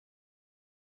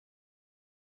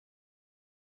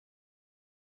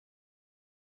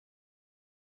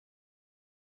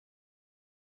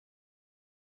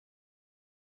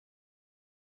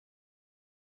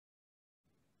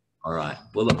All right.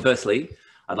 Well, look, firstly,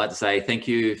 I'd like to say thank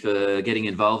you for getting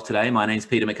involved today. My name's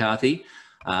Peter McCarthy.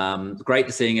 Great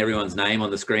to seeing everyone's name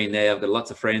on the screen there. I've got lots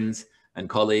of friends and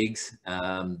colleagues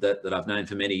that I've known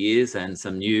for many years, and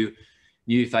some new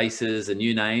faces and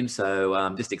new names. So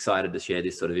I'm just excited to share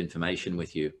this sort of information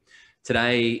with you.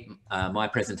 Today, my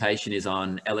presentation is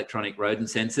on electronic rodent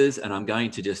sensors, and I'm going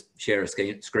to just share a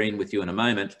screen with you in a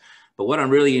moment. But what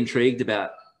I'm really intrigued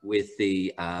about with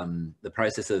the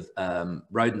process of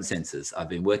rodent sensors, I've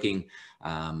been working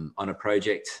on a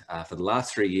project for the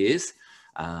last 3 years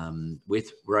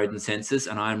with rodent sensors,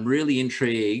 and I'm really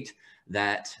intrigued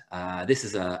that this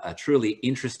is a truly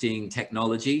interesting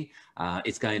technology.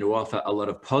 It's going to offer a lot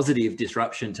of positive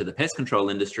disruption to the pest control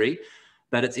industry,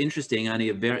 but it's interesting,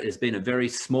 there's been a very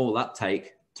small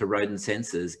uptake to rodent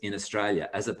sensors in Australia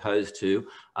as opposed to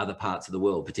other parts of the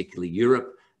world, particularly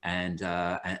Europe and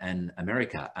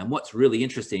America. And what's really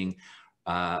interesting,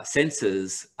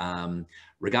 sensors,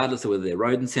 regardless of whether they're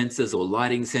rodent sensors or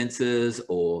lighting sensors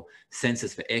or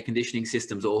sensors for air conditioning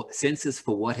systems or sensors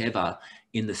for whatever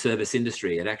in the service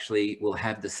industry, it actually will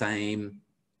have the same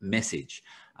message.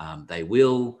 They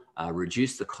will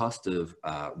reduce the cost of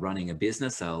running a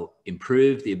business. They'll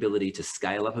improve the ability to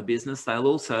scale up a business. They'll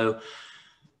also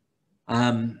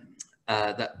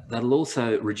that'll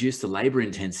also reduce the labor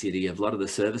intensity of a lot of the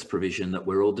service provision that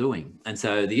we're all doing. And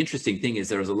so the interesting thing is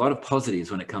there is a lot of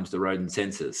positives when it comes to rodent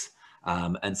sensors.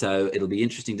 And so it'll be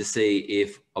interesting to see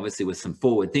if, obviously with some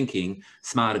forward thinking,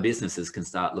 smarter businesses can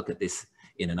start look at this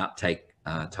in an uptake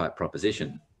type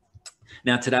proposition.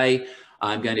 Now today,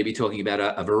 I'm going to be talking about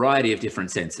a variety of different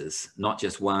sensors, not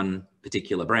just one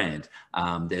particular brand.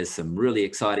 There's some really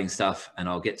exciting stuff, and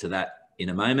I'll get to that in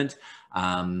a moment.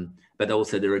 But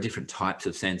also there are different types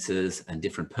of sensors and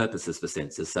different purposes for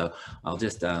sensors. So I'll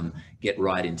just get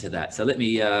right into that. So let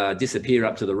me disappear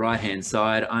up to the right-hand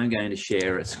side. I'm going to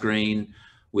share a screen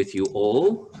with you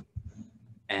all.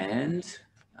 And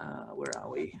where are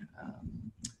we?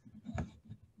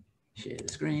 Share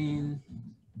the screen.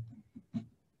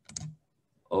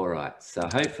 All right, so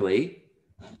hopefully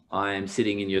I am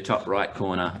sitting in your top right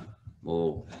corner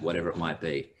or whatever it might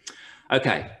be.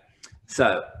 Okay,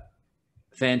 so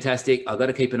fantastic. I've got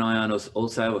to keep an eye on us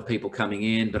also of people coming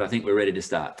in, but I think we're ready to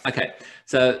start. Okay,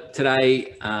 so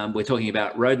today we're talking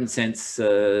about rodent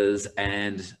sensors,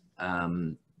 and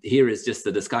here is just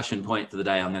the discussion point for the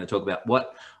day. I'm going to talk about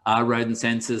what are rodent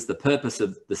sensors, the purpose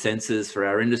of the sensors for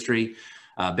our industry,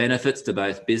 benefits to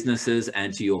both businesses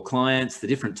and to your clients, the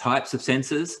different types of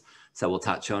sensors. So we'll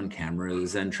touch on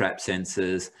cameras and trap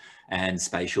sensors and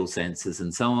spatial sensors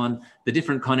and so on, the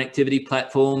different connectivity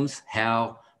platforms,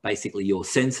 how basically your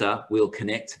sensor will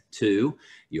connect to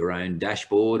your own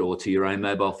dashboard or to your own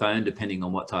mobile phone, depending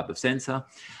on what type of sensor.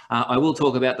 I will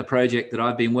talk about the project that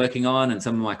I've been working on, and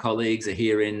some of my colleagues are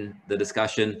here in the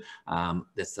discussion.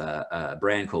 That's a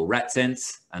brand called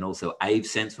RatSense, and also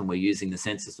AveSense when we're using the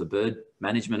sensors for bird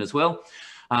management as well.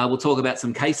 We'll talk about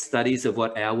some case studies of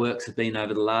what our works have been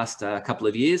over the last couple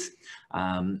of years.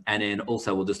 And then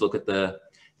also we'll just look at the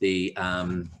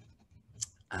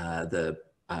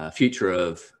future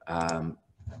of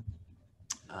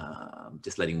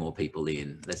just letting more people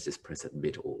in. Let's just press it a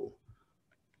bit all.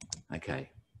 Okay.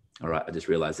 All right. I just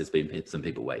realized there's been some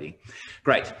people waiting.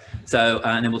 Great. So,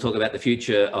 and then we'll talk about the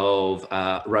future of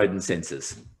rodent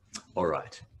sensors. All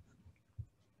right.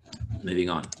 Moving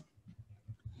on.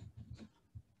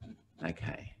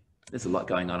 Okay. There's a lot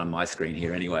going on my screen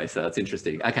here anyway, so it's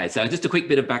interesting. Okay. So just a quick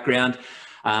bit of background.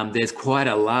 There's quite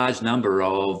a large number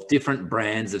of different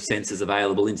brands of sensors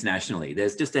available internationally.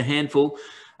 There's just a handful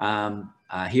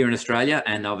here in Australia,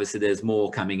 and obviously there's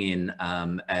more coming in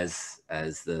as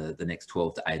the next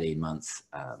 12 to 18 months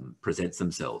presents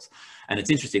themselves. And it's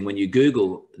interesting when you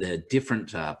Google the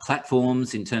different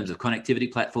platforms in terms of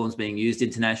connectivity platforms being used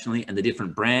internationally and the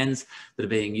different brands that are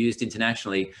being used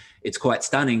internationally, it's quite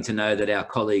stunning to know that our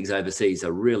colleagues overseas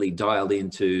are really dialed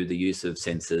into the use of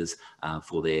sensors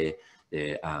for their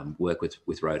work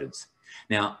with rodents.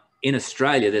 Now, in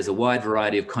Australia, there's a wide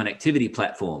variety of connectivity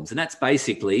platforms, and that's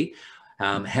basically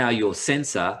how your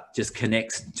sensor just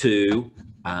connects to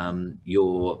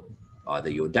either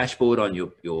your dashboard on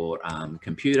your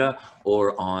computer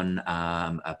or on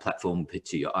a platform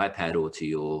to your iPad or to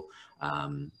your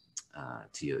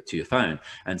phone.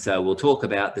 And so we'll talk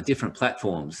about the different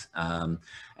platforms,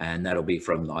 and that'll be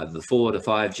from either the 4 to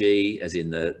 5G, as in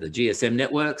the GSM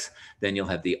networks. Then you'll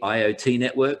have the IoT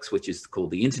networks, which is called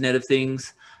the Internet of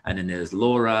Things. And then there's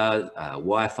LoRa,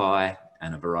 Wi-Fi,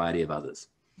 and a variety of others.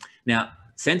 Now,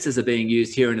 sensors are being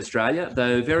used here in Australia,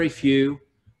 though very few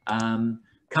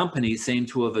companies seem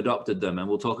to have adopted them, and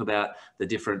we'll talk about the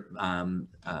different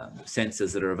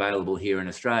sensors that are available here in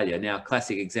Australia. Now,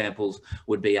 classic examples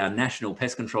would be our national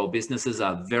pest control businesses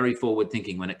are very forward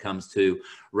thinking when it comes to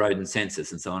rodent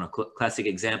sensors and so on. A classic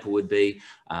example would be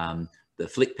the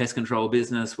Flick Pest Control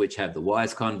business, which have the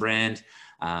Wisecon brand.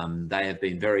 They have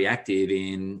been very active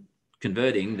in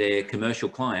converting their commercial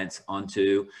clients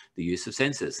onto the use of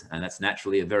sensors, and that's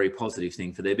naturally a very positive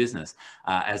thing for their business,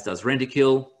 as does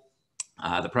Rentokil.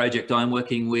 The project I'm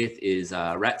working with is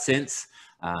RatSense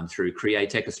through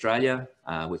Createch Australia,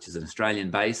 which is an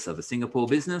Australian base of a Singapore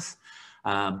business.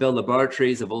 Bell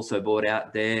Laboratories have also bought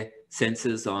out their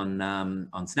sensors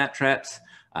on snap traps.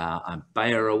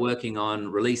 Bayer are working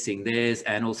on releasing theirs,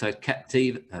 and also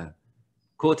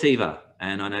Corteva.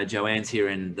 And I know Joanne's here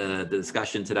in the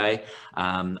discussion today.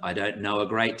 I don't know a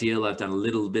great deal. I've done a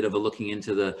little bit of a looking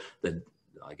into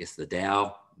I guess the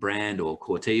Dow brand or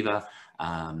Corteva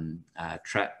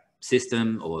trap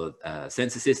system or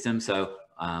sensor system. So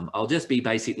I'll just be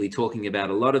basically talking about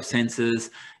a lot of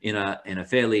sensors in a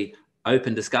fairly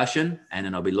open discussion, and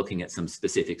then I'll be looking at some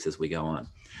specifics as we go on.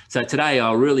 So today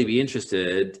I'll really be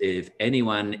interested if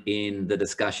anyone in the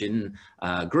discussion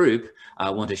group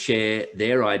want to share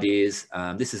their ideas.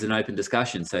 This is an open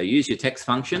discussion, so use your text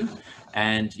function,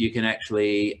 and you can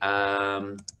actually,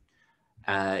 bear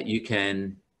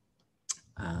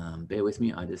with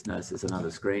me, I just noticed there's another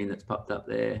screen that's popped up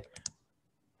there.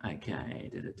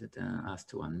 Okay, ask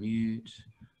to unmute.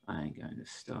 I'm going to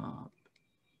stop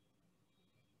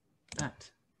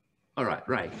that. All right,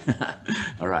 Ray.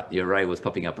 All right, your Ray was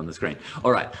popping up on the screen.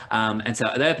 All right, and so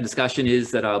the open discussion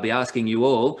is that I'll be asking you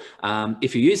all,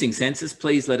 if you're using sensors,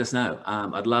 please let us know.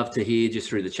 I'd love to hear just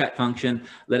through the chat function.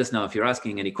 Let us know if you're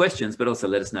asking any questions, but also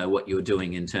let us know what you're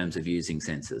doing in terms of using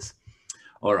sensors.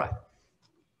 All right.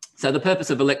 So the purpose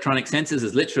of electronic sensors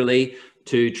is literally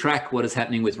to track what is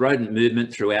happening with rodent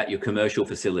movement throughout your commercial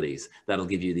facilities. That'll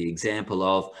give you the example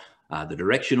of the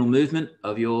directional movement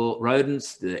of your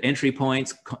rodents, the entry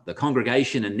points, the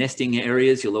congregation and nesting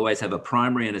areas. You'll always have a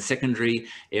primary and a secondary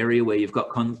area where you've got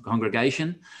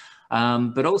congregation,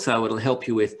 but also it'll help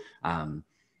you with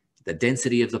the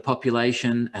density of the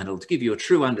population, and it'll give you a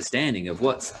true understanding of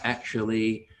what's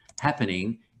actually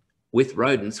happening with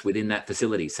rodents within that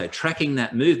facility. So tracking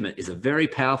that movement is a very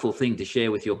powerful thing to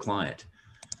share with your client.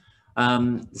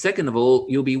 Second of all,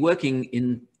 you'll be working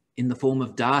in the form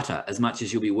of data as much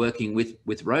as you'll be working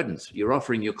with rodents. You're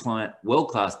offering your client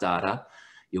world-class data.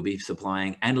 You'll be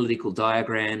supplying analytical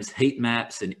diagrams, heat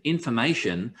maps, and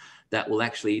information that will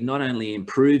actually not only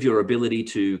improve your ability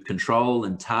to control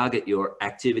and target your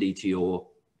activity to your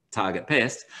target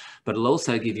pest, but it'll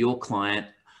also give your client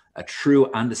a true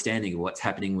understanding of what's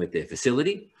happening with their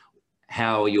facility,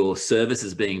 how your service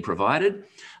is being provided,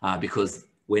 because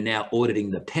we're now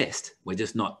auditing the pest. We're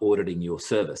just not auditing your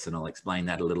service, and I'll explain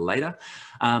that a little later.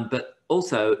 But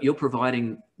also you're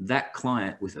providing that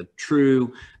client with a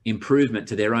true improvement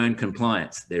to their own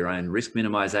compliance, their own risk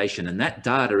minimization. And that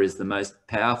data is the most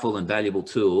powerful and valuable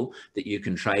tool that you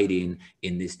can trade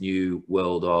in this new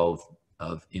world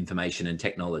of information and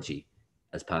technology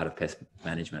as part of pest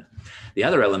management. The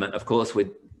other element, of course,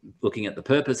 with looking at the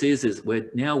purpose is we're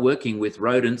now working with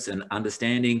rodents and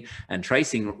understanding and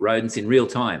tracing rodents in real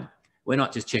time. We're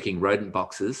not just checking rodent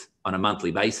boxes on a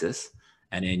monthly basis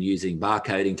and then using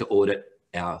barcoding to audit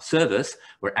our service.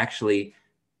 We're actually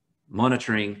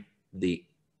monitoring the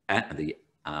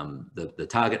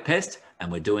target pest,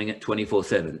 and we're doing it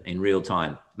 24/7 in real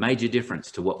time. Major difference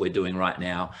to what we're doing right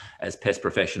now as pest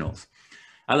professionals.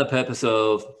 Other purpose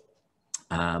of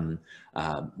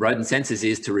rodent sensors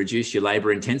is to reduce your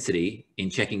labor intensity in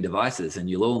checking devices. And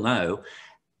you'll all know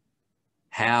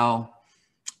how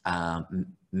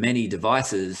many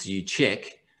devices you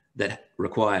check that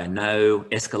require no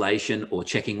escalation or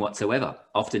checking whatsoever.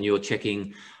 Often you're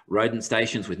checking rodent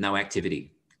stations with no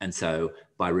activity. And so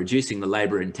by reducing the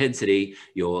labor intensity,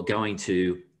 you're going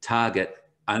to target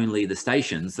only the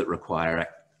stations that require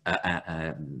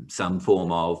some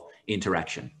form of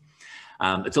interaction.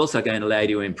 It's also going to allow you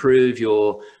to improve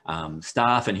your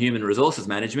staff and human resources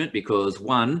management, because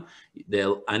one,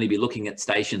 they'll only be looking at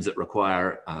stations that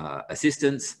require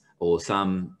assistance or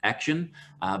some action,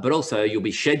 but also you'll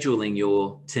be scheduling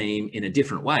your team in a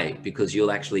different way, because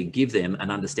you'll actually give them an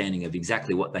understanding of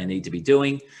exactly what they need to be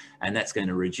doing. And that's going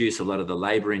to reduce a lot of the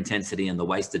labor intensity and the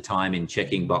wasted time in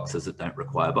checking boxes that don't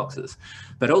require boxes.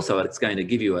 But also it's going to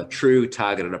give you a true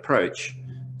targeted approach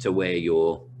to where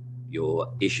your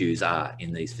issues are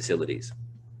in these facilities.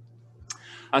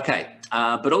 Okay,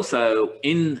 but also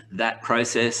in that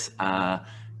process,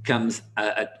 comes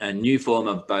a new form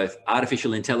of both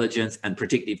artificial intelligence and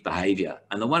predictive behavior.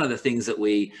 And one of the things that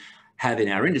we have in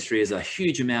our industry is a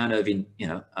huge amount of,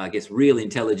 I guess, real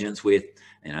intelligence with,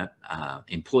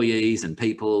 employees and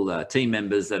people, team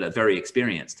members that are very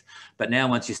experienced. But now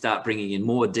once you start bringing in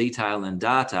more detail and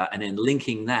data and then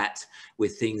linking that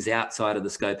with things outside of the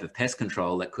scope of pest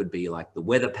control, that could be like the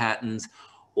weather patterns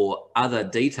or other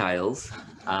details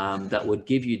that would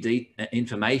give you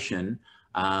information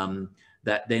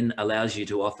that then allows you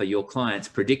to offer your clients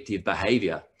predictive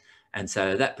behavior. And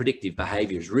so that predictive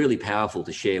behavior is really powerful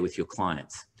to share with your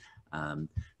clients.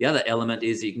 The other element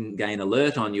is you can gain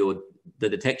alert on the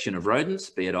detection of rodents,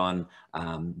 be it on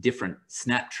different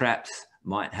snap traps,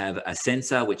 might have a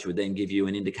sensor, which would then give you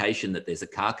an indication that there's a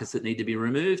carcass that need to be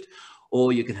removed.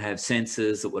 Or you can have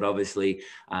sensors that would obviously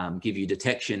give you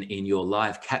detection in your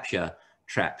live capture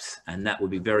traps. And that would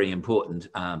be very important,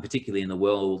 particularly in the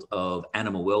world of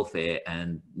animal welfare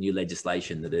and new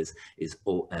legislation that is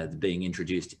being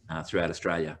introduced throughout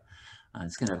Australia. I'm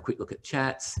just going to have a quick look at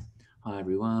chats. Hi,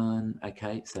 everyone.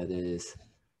 Okay, so there's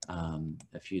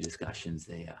a few discussions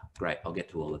there. Great, I'll get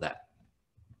to all of that.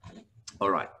 All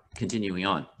right, continuing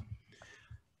on.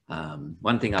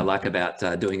 One thing I like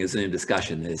about doing a Zoom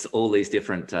discussion, there's all these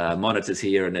different monitors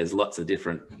here and there's lots of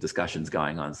different discussions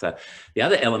going on. So the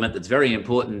other element that's very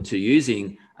important to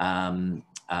using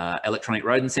electronic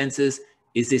rodent sensors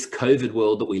is this COVID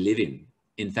world that we live in.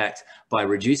 In fact, by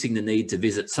reducing the need to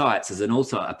visit sites is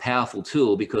also a powerful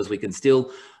tool, because we can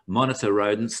still monitor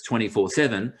rodents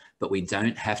 24/7, but we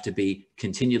don't have to be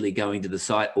continually going to the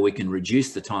site, or we can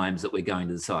reduce the times that we're going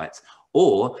to the sites.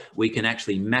 Or we can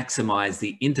actually maximize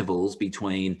the intervals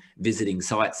between visiting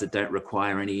sites that don't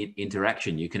require any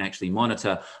interaction. You can actually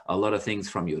monitor a lot of things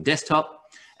from your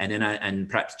desktop, and then and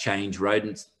perhaps change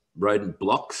rodent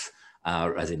blocks,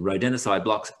 as in rodenticide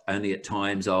blocks, only at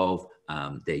times of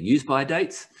their use by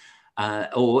dates.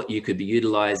 Or you could be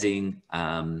utilizing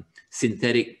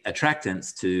synthetic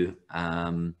attractants to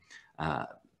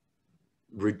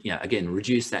again,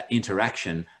 reduce that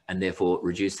interaction and therefore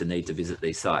reduce the need to visit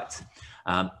these sites.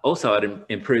 Also, it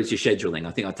improves your scheduling.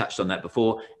 I think I touched on that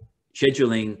before.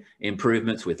 Scheduling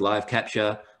improvements with live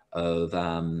capture of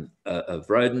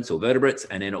rodents or vertebrates,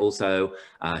 and then also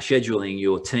scheduling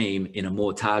your team in a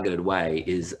more targeted way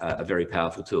is a very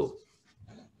powerful tool.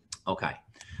 Okay.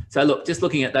 So look, just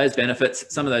looking at those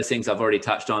benefits, some of those things I've already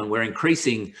touched on. We're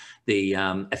increasing the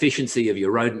efficiency of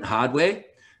your rodent hardware.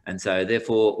 And so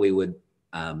therefore we would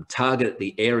target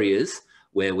the areas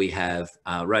where we have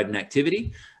rodent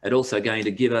activity. It's also going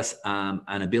to give us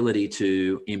an ability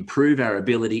to improve our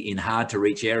ability in hard to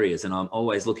reach areas. And I'm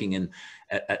always looking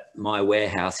at my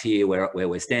warehouse here where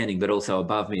we're standing, but also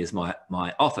above me is my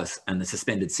office and the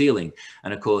suspended ceiling.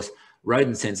 And of course,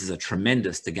 rodent sensors are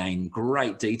tremendous to gain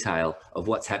great detail of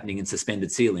what's happening in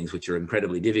suspended ceilings, which are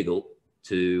incredibly difficult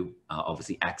to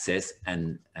obviously access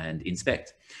and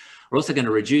inspect. We're also going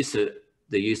to reduce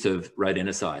the use of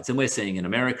rodenticides. And we're seeing in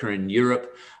America and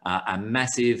Europe a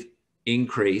massive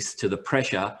increase to the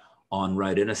pressure on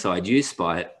rodenticide use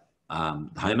by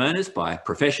homeowners, by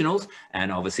professionals,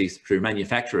 and obviously through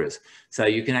manufacturers. So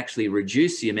you can actually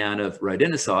reduce the amount of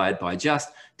rodenticide by just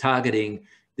targeting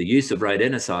the use of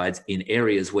rodenticides in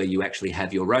areas where you actually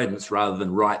have your rodents, rather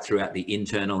than right throughout the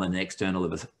internal and external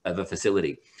of a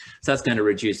facility. So that's going to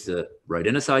reduce the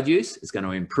rodenticide use. It's going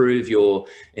to improve your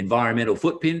environmental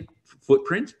footprint,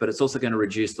 but it's also going to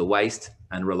reduce the waste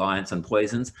and reliance on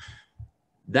poisons.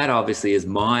 That obviously is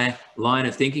my line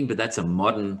of thinking, but that's a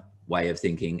modern way of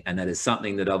thinking. And that is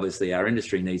something that obviously our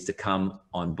industry needs to come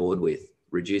on board with,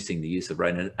 reducing the use of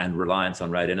rodent and reliance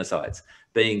on rodenticides.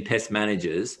 Being pest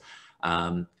managers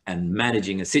and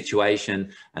managing a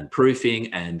situation and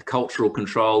proofing and cultural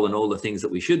control and all the things that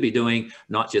we should be doing,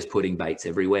 not just putting baits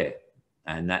everywhere.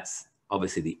 And that's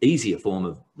obviously the easier form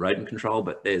of rodent control,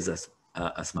 but there's a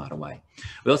smarter way.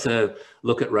 We also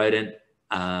look at rodent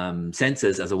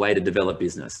sensors as a way to develop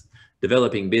business.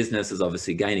 Developing business is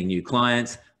obviously gaining new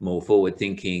clients, more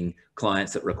forward-thinking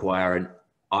clients that require an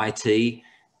IT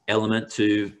element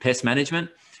to pest management,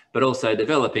 but also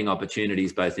developing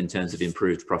opportunities both in terms of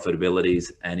improved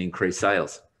profitabilities and increased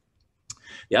sales.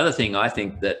 The other thing I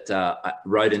think that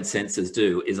rodent sensors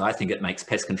do is I think it makes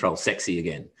pest control sexy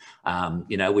again.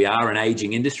 You know, we are an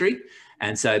aging industry,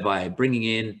 and so by bringing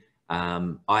in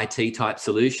IT type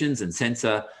solutions and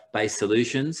sensor based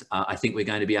solutions, I think we're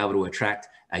going to be able to attract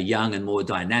a young and more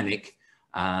dynamic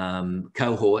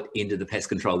cohort into the pest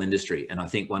control industry. And I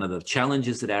think one of the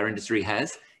challenges that our industry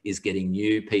has is getting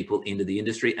new people into the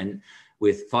industry. And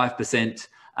with 5%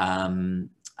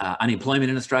 unemployment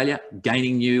in Australia,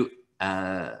 gaining new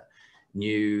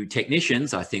new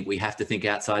technicians, I think we have to think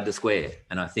outside the square.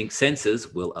 And I think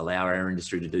sensors will allow our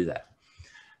industry to do that.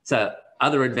 So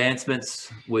other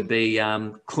advancements would be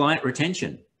client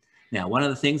retention. Now, one of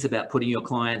the things about putting your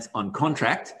clients on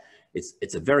contract,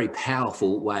 it's a very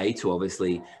powerful way to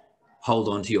obviously hold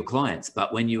on to your clients.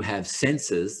 But when you have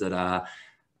sensors that are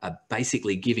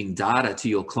basically giving data to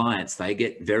your clients, they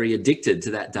get very addicted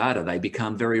to that data. They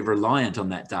become very reliant on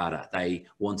that data. They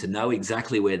want to know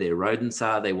exactly where their rodents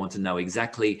are. They want to know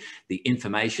exactly the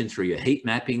information through your heat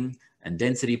mapping and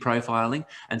density profiling.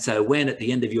 And so when at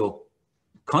the end of your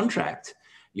contract,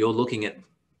 you're looking at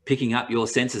picking up your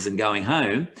sensors and going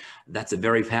home, that's a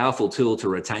very powerful tool to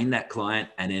retain that client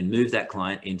and then move that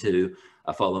client into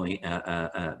a following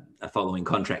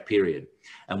contract period.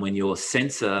 And when your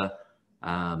sensor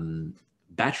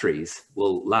batteries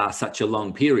will last such a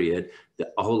long period,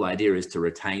 the whole idea is to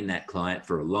retain that client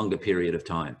for a longer period of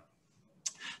time.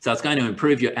 So it's going to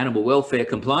improve your animal welfare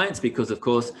compliance because, of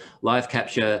course, live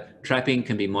capture trapping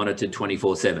can be monitored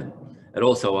 24/7. It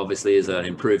also obviously is an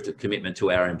improved commitment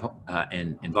to our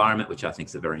environment, which I think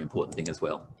is a very important thing as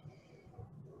well.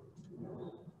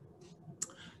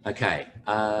 Okay,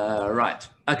 right.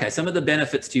 Okay, some of the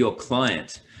benefits to your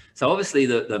client. So obviously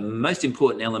the most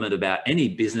important element about any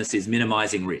business is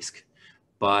minimizing risk.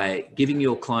 By giving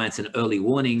your clients an early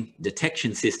warning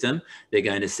detection system, they're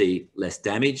going to see less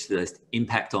damage, less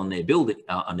impact on their building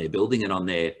and on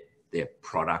their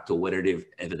product or whatever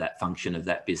that function of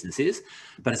that business is.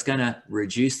 But it's going to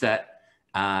reduce that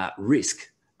risk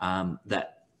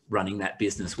that running that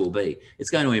business will be. It's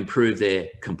going to improve their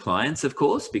compliance, of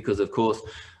course, because of course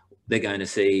they're going to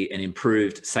see an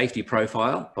improved safety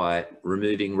profile by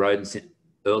removing rodents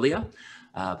earlier.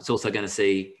 It's also going to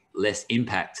see less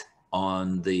impact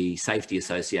on the safety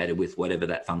associated with whatever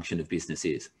that function of business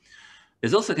is.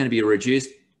 There's also going to be a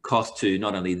reduced cost to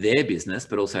not only their business,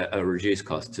 but also a reduced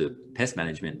cost to pest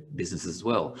management businesses as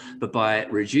well. But by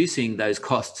reducing those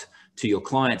costs to your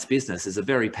client's business is a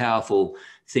very powerful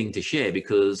thing to share,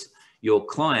 because your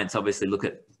clients obviously look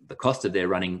at the cost of their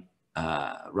running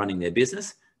their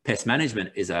business. Pest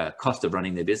management is a cost of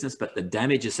running their business, but the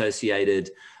damage associated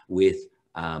with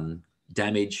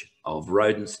damage of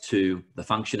rodents to the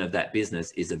function of that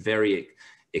business is a very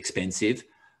expensive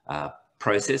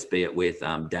process, be it with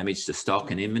damage to stock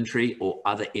and inventory or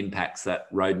other impacts that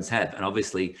rodents have. And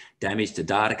obviously damage to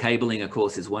data cabling, of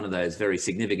course, is one of those very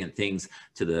significant things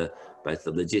to both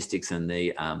the logistics and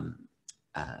the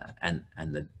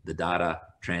data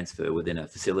transfer within a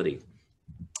facility.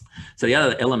 So the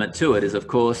other element to it is, of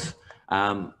course,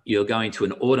 you're going to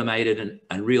an automated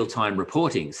and real-time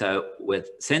reporting. So with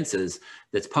sensors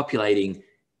that's populating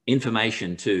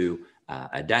information to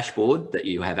a dashboard that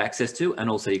you have access to, and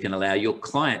also you can allow your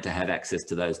client to have access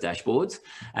to those dashboards,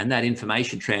 and that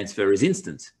information transfer is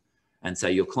instant. And so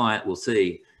your client will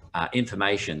see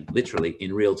information literally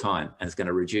in real time, and it's going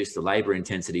to reduce the labor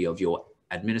intensity of your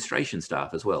administration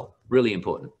staff as well. Really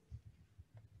important.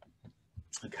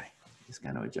 Okay, just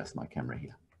going to adjust my camera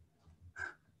here.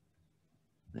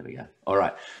 There we go. All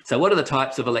right. So what are the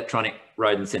types of electronic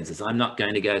rodent sensors? I'm not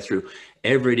going to go through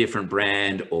every different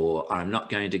brand, or I'm not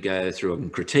going to go through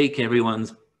and critique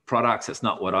everyone's products. That's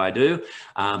not what I do.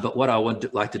 But what I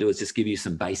would like to do is just give you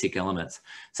some basic elements.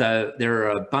 So there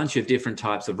are a bunch of different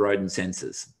types of rodent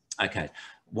sensors. Okay.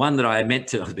 One that I've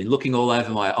been looking all over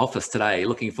my office today,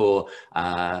 looking for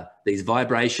these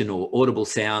vibration or audible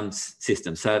sound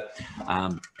systems. So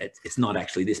it's not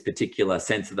actually this particular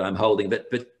sensor that I'm holding,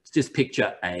 but just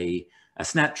picture a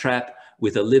snap trap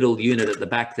with a little unit at the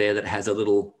back there that has a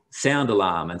little sound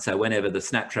alarm. And so whenever the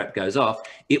snap trap goes off,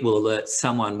 it will alert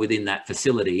someone within that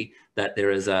facility that there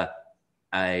is a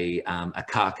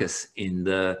carcass in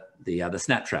the other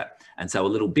snap trap. And so a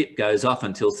little bit goes off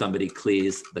until somebody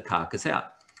clears the carcass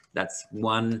out. That's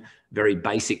one very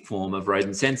basic form of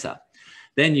rodent sensor.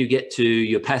 Then you get to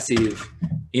your passive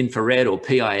infrared or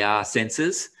PIR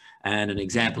sensors. And an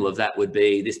example of that would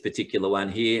be this particular one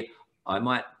here. I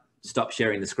might stop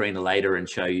sharing the screen later and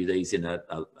show you these in a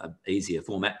easier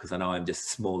format, because I know I'm just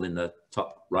small in the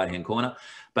top right-hand corner.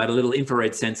 But a little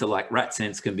infrared sensor like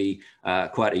RatSense can be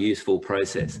quite a useful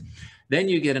process. Then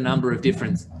you get a number of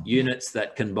different units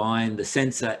that combine the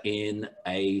sensor in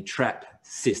a trap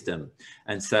system.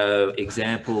 And so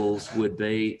examples would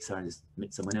be, sorry, I just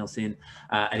met someone else in.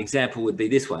 An example would be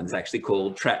this one. It's actually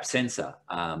called Trap Sensor.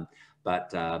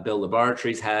 But Bell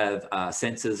Laboratories have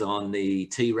sensors on the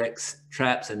T-Rex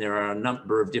traps, and there are a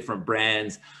number of different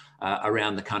brands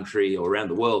around the country, or around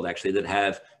the world actually, that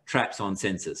have traps on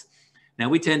sensors. Now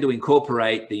we tend to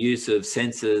incorporate the use of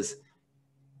sensors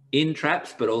in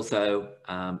traps, but also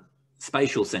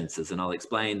spatial sensors, and I'll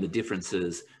explain the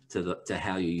differences to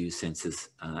how you use sensors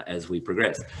as we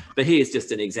progress. But here's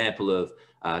just an example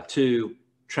of two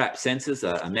trap sensors,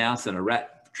 a mouse and a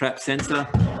rat trap sensor.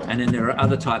 And then there are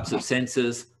other types of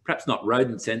sensors, perhaps not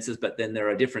rodent sensors, but then there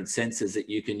are different sensors that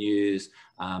you can use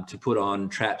to put on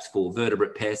traps for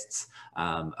vertebrate pests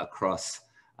across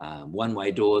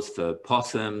one-way doors for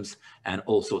possums and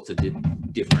all sorts of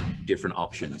different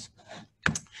options.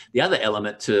 The other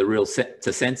element to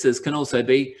sensors can also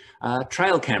be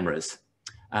trail cameras.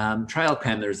 Trail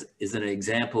cameras is an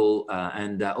example,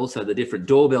 and also the different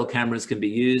doorbell cameras can be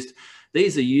used.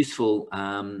 These are useful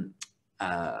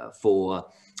for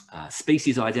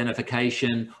species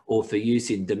identification or for use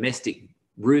in domestic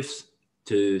roofs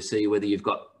to see whether you've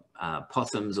got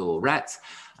possums or rats.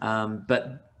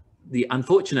 But the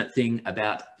unfortunate thing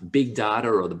about big data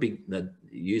or the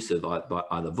use of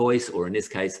either voice or in this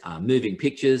case moving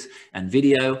pictures and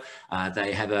video,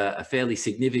 they have a fairly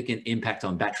significant impact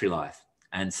on battery life.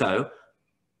 And so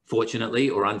fortunately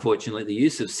or unfortunately, the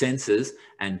use of sensors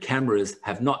and cameras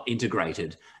have not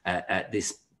integrated at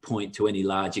this point to any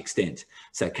large extent.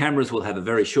 So cameras will have a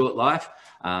very short life,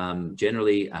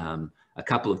 generally a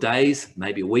couple of days,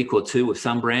 maybe a week or two with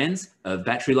some brands of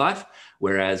battery life.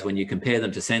 Whereas when you compare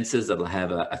them to sensors, that'll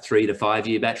have a 3 to 5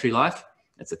 year battery life.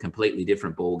 It's a completely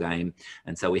different ball game.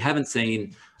 And so we haven't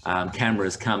seen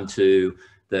cameras come to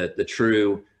the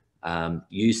true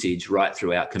usage right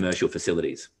throughout commercial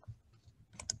facilities.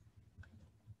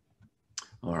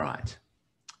 All right.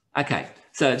 Okay,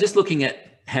 so just looking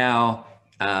at how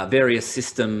various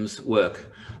systems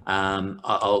work,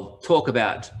 I'll talk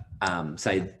about,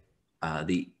 say,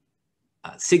 the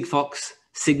Sigfox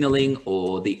signaling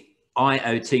or the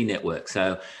IoT network.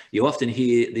 So you often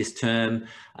hear this term,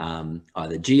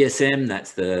 either GSM,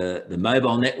 that's the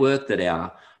mobile network that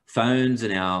our phones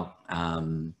and our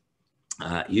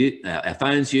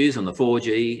phones use on the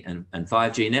 4G and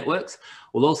 5G networks.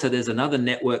 Well, also there's another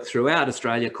network throughout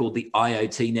Australia called the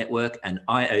IoT network, and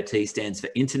IoT stands for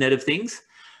Internet of Things.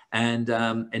 And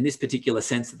in this particular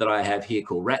sensor that I have here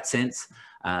called RatSense,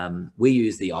 we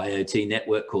use the IoT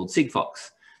network called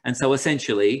Sigfox. And so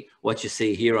essentially what you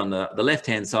see here on the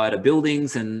left-hand side are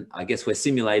buildings, and I guess we're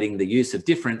simulating the use of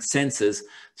different sensors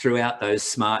throughout those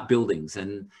smart buildings.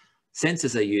 And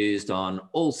sensors are used on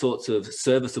all sorts of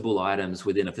serviceable items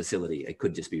within a facility. It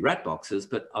could just be rat boxes,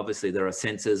 but obviously there are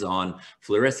sensors on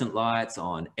fluorescent lights,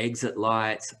 on exit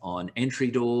lights, on entry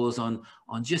doors, on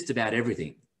just about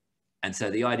everything. And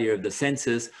so the idea of the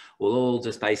sensors will all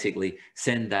just basically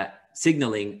send that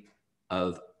signaling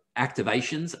of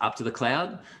activations up to the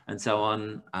cloud. And so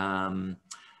on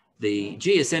the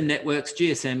GSM networks,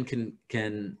 GSM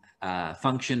can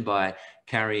function by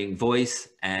carrying voice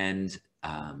and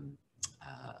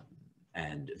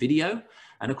video.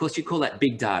 And of course you call that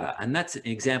big data. And that's an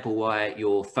example why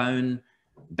your phone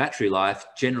battery life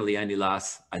generally only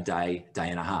lasts a day, day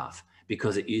and a half,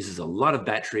 because it uses a lot of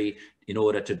battery in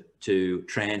order to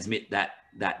transmit that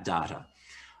data.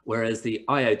 Whereas the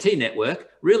IoT network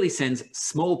really sends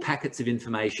small packets of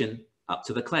information up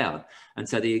to the cloud. And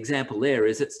so the example there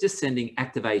is it's just sending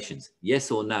activations,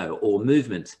 yes or no, or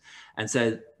movement. And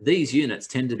so these units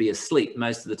tend to be asleep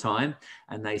most of the time,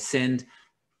 and they send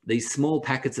these small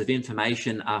packets of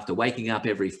information after waking up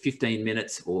every 15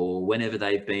 minutes or whenever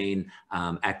they've been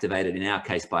activated, in our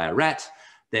case by a rat.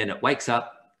 Then it wakes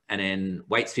up and then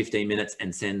waits 15 minutes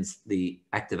and sends the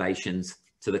activations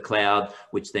to the cloud,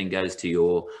 which then goes to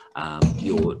your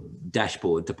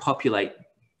dashboard to populate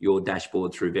your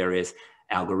dashboard through various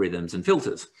algorithms and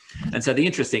filters. And so the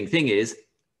interesting thing is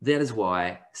that is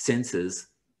why sensors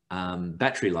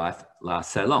battery life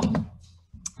lasts so long.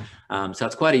 So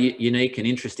it's quite a unique and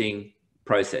interesting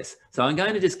process. So I'm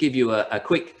going to just give you a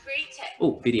quick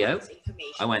video.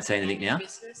 I won't say anything now.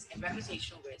 Business and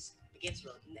reputational risk against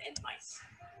rodent and mice.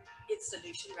 Its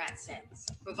solution, RatSense,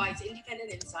 provides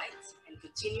independent insights and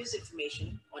continuous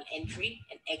information on entry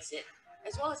and exit,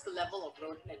 as well as the level of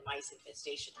rodent and mice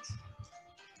infestations.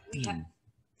 We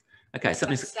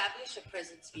have established a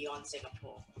presence beyond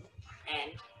Singapore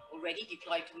and already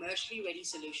deployed commercially ready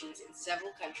solutions in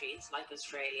several countries like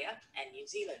Australia and New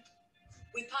Zealand,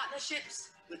 with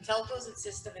partnerships with telcos and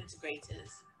system integrators.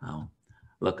 Oh,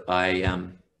 look,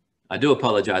 I do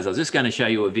apologize. I was just going to show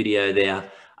you a video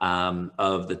there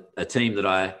of a team that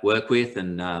I work with,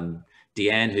 and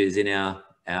Deanne, who's in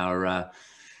our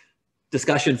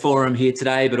discussion forum here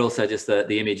today, but also just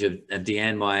the image of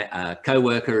Deanne, my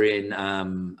co-worker in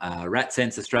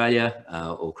RatSense Australia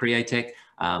or Createch.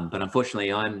 But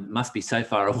unfortunately, I must be so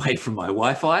far away from my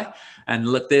Wi-Fi. And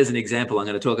look, there's an example. I'm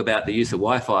going to talk about the use of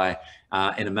Wi-Fi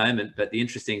in a moment. But the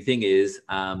interesting thing is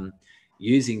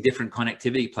using different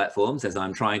connectivity platforms, as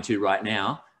I'm trying to right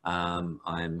now,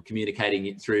 I'm communicating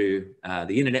it through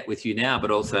the internet with you now,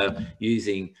 but also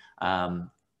using our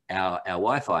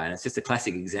Wi-Fi. And it's just a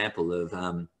classic example of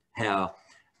how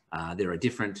there are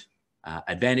different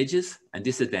advantages and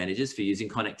disadvantages for using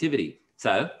connectivity.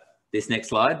 So this next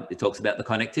slide, it talks about the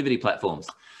connectivity platforms.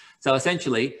 So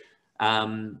essentially,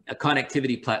 a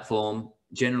connectivity platform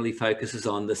generally focuses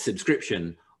on the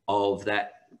subscription of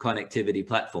that connectivity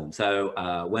platform.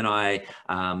 So when I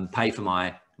pay for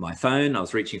my phone, I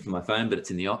was reaching for my phone, but it's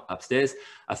in the upstairs,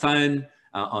 a phone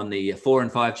on the 4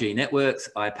 and 5G networks,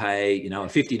 I pay, you know, a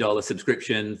 $50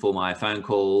 subscription for my phone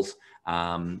calls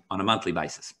on a monthly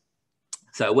basis.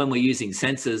 So when we're using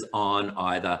sensors on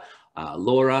either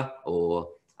LoRa or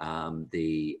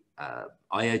the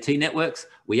IoT networks,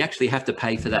 we actually have to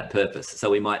pay for that purpose. So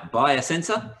we might buy a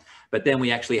sensor, but then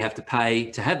we actually have to pay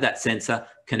to have that sensor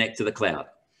connect to the cloud.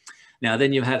 Now,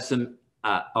 then you have some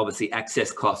obviously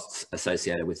access costs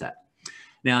associated with that.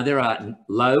 Now, there are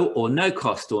low or no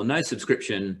cost or no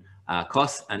subscription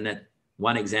costs, and that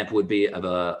one example would be of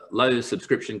a low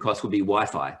subscription cost would be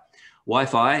Wi-Fi.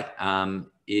 Wi-Fi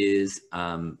is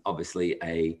obviously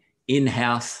a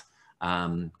in-house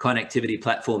connectivity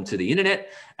platform to the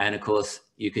internet, and of course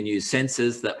you can use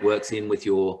sensors that works in with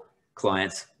your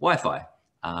client's Wi-Fi,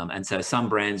 and so some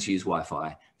brands use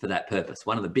Wi-Fi for that purpose.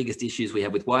 One of the biggest issues we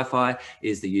have with Wi-Fi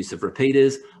is the use of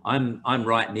repeaters. I'm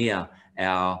right near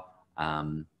our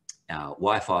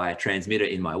Wi-Fi transmitter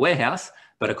in my warehouse,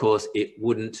 but of course it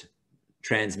wouldn't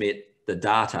transmit the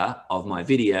data of my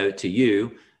video to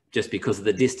you just because of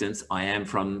the distance I am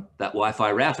from that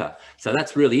Wi-Fi router. So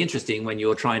that's really interesting when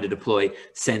you're trying to deploy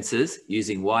sensors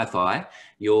using Wi-Fi.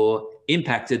 You're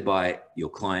impacted by your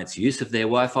client's use of their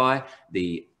Wi-Fi,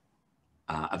 the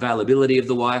availability of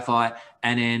the Wi-Fi,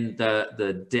 and then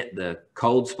the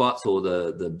cold spots or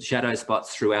the shadow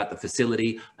spots throughout the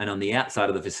facility and on the outside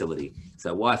of the facility. So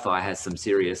Wi-Fi has some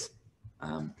serious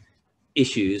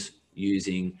issues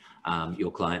using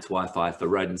your client's Wi-Fi for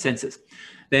rodent sensors.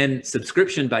 Then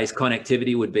subscription-based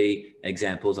connectivity would be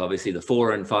examples, obviously the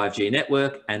 4 and 5G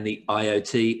network and the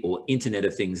IoT or Internet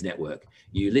of Things network.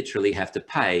 You literally have to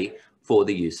pay for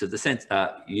the use of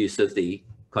the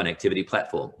connectivity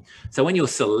platform. So when you're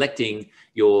selecting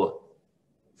your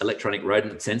electronic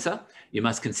rodent sensor, you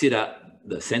must consider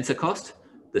the sensor cost,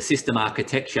 the system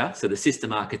architecture. So the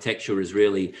system architecture is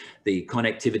really the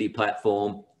connectivity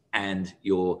platform and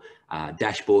your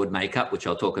dashboard makeup, which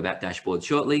I'll talk about dashboards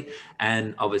shortly,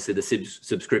 and obviously the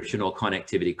subscription or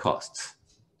connectivity costs.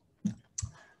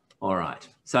 All right,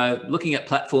 so looking at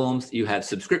platforms, you have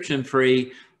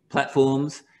subscription-free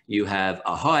platforms, you have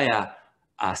a higher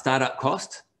startup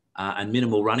cost and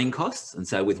minimal running costs. And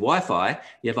so with Wi-Fi,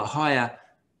 you have a higher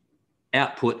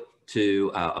output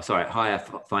to, higher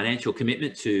financial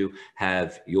commitment to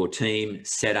have your team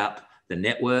set up the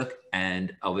network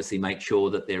and obviously make sure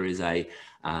that there is a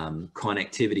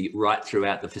connectivity right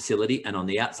throughout the facility and on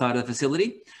the outside of the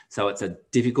facility. So it's a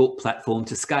difficult platform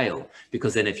to scale,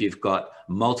 because then if you've got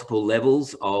multiple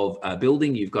levels of a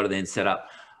building, you've got to then set up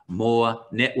more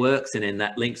networks, and then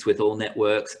that links with all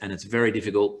networks, and it's a very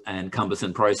difficult and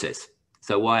cumbersome process.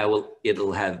 So while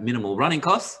it'll have minimal running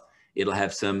costs, it'll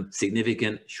have some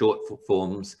significant short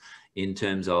forms in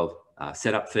terms of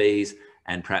setup fees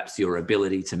and perhaps your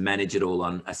ability to manage it all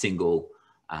on a single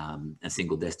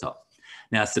desktop.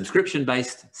 Now,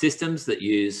 subscription-based systems that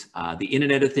use the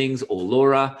Internet of Things or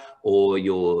LoRa or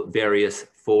your various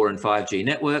 4 and 5G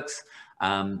networks,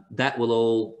 that will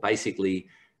all basically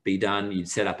be done. You'd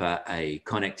set up a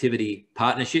connectivity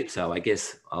partnership. So I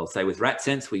guess I'll say with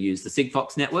RatSense, we use the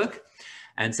Sigfox network.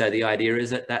 And so the idea is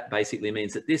that that basically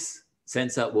means that this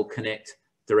sensor will connect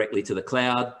directly to the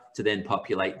cloud to then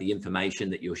populate the information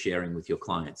that you're sharing with your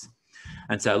clients.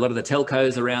 And so a lot of the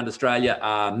telcos around Australia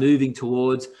are moving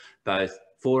towards both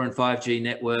 4 and 5G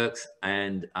networks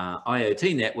and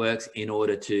IoT networks in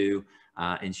order to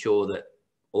ensure that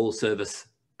all service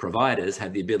providers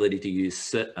have the ability to use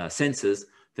sensors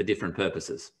for different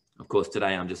purposes. Of course,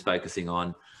 today I'm just focusing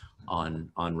on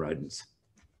rodents.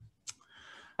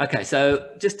 Okay, so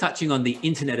just touching on the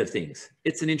Internet of Things.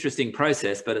 It's an interesting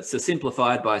process, but it's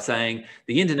simplified by saying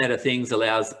the Internet of Things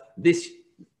allows this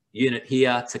unit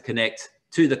here to connect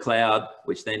to the cloud,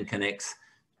 which then connects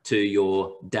to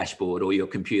your dashboard or your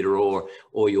computer or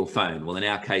your phone. Well, in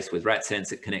our case with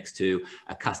RatSense, it connects to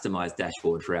a customized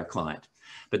dashboard for our client.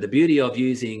 But the beauty of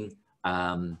using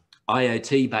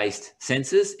IoT-based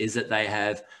sensors is that they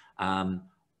have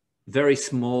very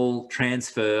small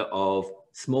transfer of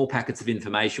small packets of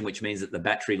information, which means that the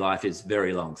battery life is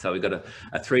very long. So we've got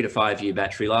a 3 to 5 year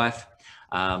battery life.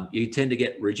 You tend to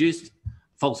get reduced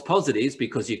false positives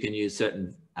because you can use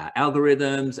certain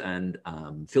algorithms and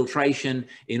filtration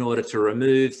in order to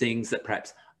remove things that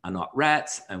perhaps are not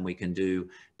rats, and we can do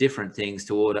different things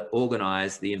to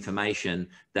organize the information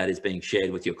that is being shared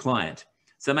with your client.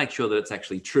 So make sure that it's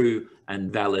actually true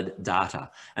and valid data.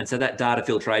 And so that data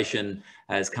filtration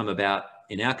has come about,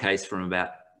 in our case, from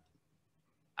about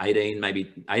 18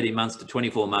 months to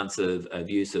 24 months of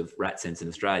use of RatSense in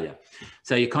Australia.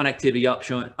 So your connectivity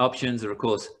options are, of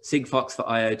course, Sigfox for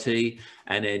IoT,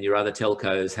 and then your other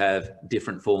telcos have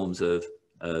different forms of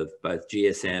both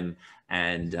GSM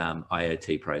and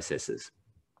IoT processors.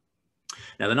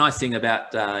 Now, the nice thing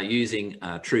about using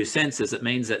true sensors, it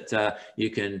means that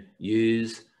you can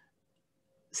use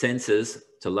sensors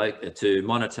to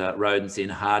monitor rodents in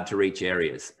hard to reach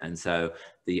areas. And so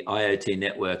the IoT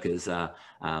network is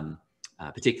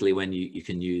particularly when you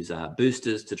can use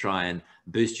boosters to try and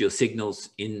boost your signals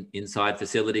inside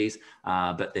facilities,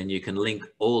 but then you can link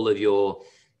all of your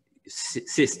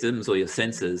systems or your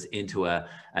sensors into a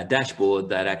dashboard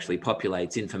that actually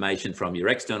populates information from your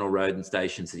external rodent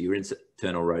stations to your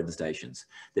internal rodent stations.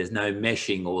 There's no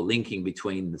meshing or linking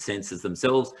between the sensors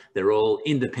themselves. They're all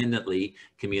independently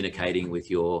communicating with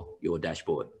your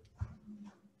dashboard.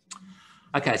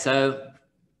 Okay, so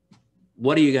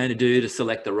what are you going to do to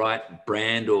select the right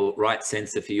brand or right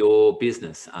sensor for your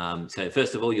business? So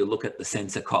first of all, you'll look at the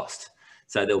sensor cost.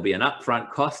 So there'll be an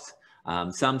upfront cost.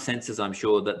 Some sensors, I'm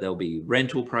sure that there'll be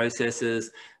rental processes.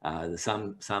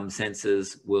 Some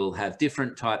sensors will have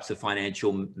different types of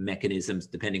financial mechanisms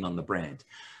depending on the brand.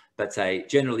 But say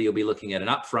generally you'll be looking at an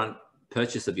upfront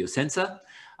purchase of your sensor.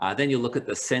 Then you'll look at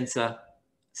the sensor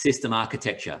system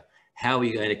architecture. How are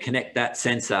you going to connect that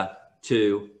sensor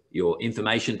to your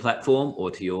information platform or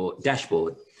to your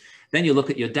dashboard? Then you look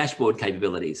at your dashboard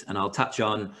capabilities, and I'll touch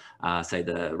on, say,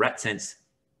 the RatSense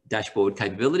dashboard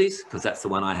capabilities, because that's the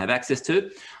one I have access to.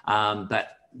 But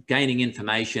gaining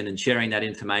information and sharing that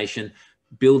information,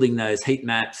 building those heat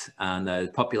maps and those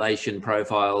population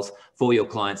profiles for your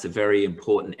clients, a very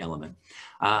important element.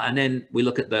 And then we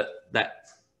look at that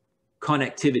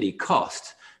connectivity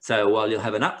cost. So while you'll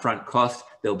have an upfront cost,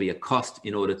 there'll be a cost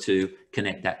in order to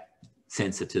connect that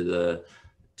sensor to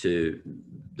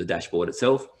the dashboard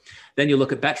itself. Then you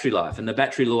look at battery life, and the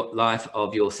battery life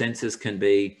of your sensors can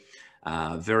be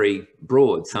very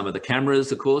broad. Some of the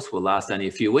cameras, of course, will last only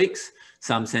a few weeks.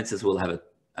 Some sensors will have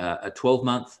a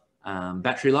 12-month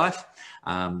battery life.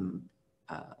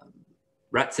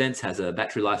 RatSense has a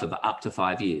battery life of up to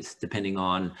 5 years, depending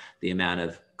on the amount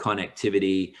of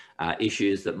connectivity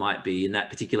issues that might be in that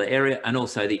particular area, and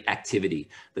also the activity.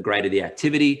 The greater the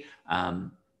activity,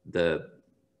 the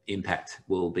impact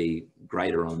will be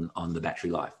greater on the battery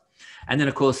life. And then,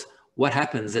 of course, what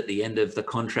happens at the end of the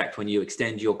contract when you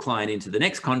extend your client into the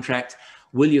next contract?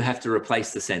 Will you have to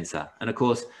replace the sensor? And of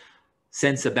course,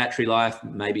 sensor battery life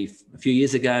maybe a few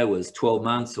years ago was 12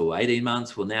 months or 18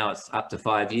 months. Well, now it's up to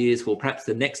 5 years. Well, perhaps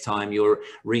the next time you're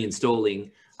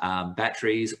reinstalling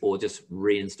batteries or just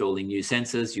reinstalling new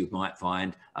sensors, you might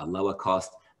find a lower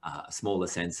cost, a smaller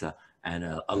sensor, and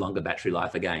a longer battery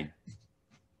life again.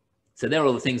 So they're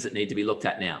all the things that need to be looked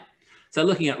at now. So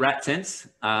looking at RatSense,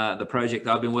 the project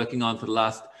I've been working on for the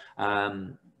last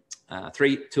 2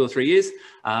 or 3 years.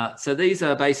 So these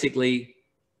are basically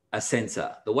a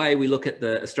sensor. The way we look at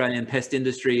the Australian pest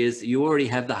industry is you already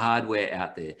have the hardware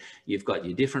out there. You've got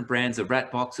your different brands of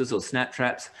rat boxes or snap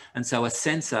traps. And so a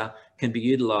sensor can be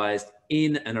utilized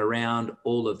in and around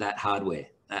all of that hardware.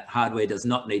 That hardware does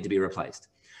not need to be replaced.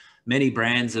 Many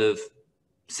brands of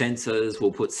sensors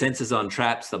will put sensors on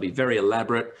traps. They'll be very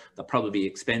elaborate. They'll probably be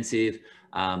expensive,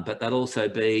 but they'll also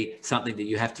be something that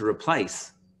you have to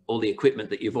replace all the equipment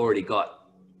that you've already got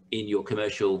in your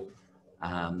commercial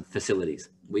facilities.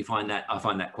 I find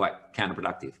that quite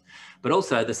counterproductive. But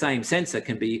also the same sensor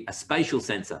can be a spatial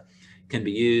sensor, can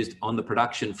be used on the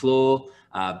production floor,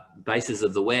 bases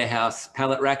of the warehouse,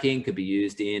 pallet racking, could be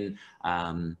used in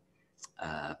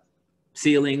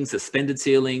ceilings, suspended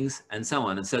ceilings, and so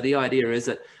on. And so the idea is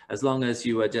that as long as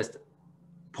you are just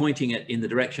pointing it in the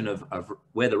direction of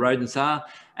where the rodents are,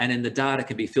 and then the data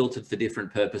can be filtered for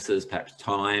different purposes, perhaps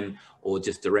time or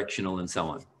just directional and so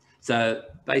on. So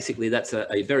basically that's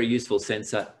a very useful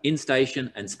sensor in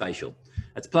station and spatial.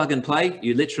 It's plug and play.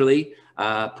 You literally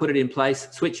put it in place,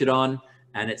 switch it on,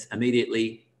 and it's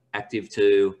immediately active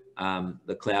to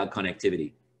the cloud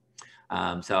connectivity.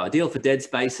 So ideal for dead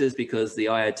spaces because the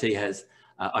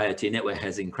IoT network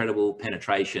has incredible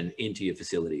penetration into your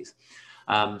facilities.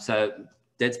 So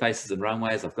dead spaces and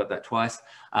runways, I've got that twice.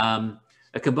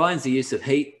 It combines the use of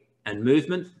heat and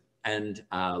movement and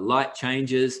light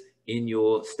changes in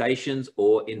your stations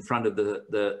or in front of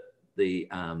the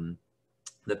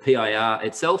The PIR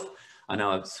itself, I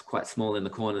know it's quite small in the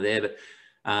corner there, but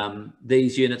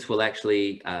these units will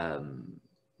actually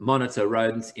monitor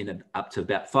rodents in up to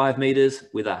about 5 meters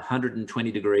with a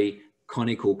 120-degree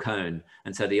conical cone.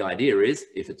 And so the idea is,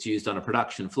 if it's used on a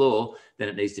production floor, then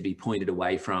it needs to be pointed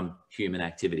away from human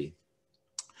activity.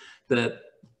 The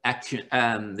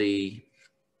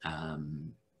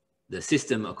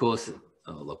system, of course,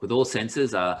 look, with all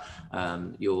sensors,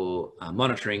 you're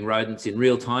monitoring rodents in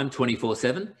real time,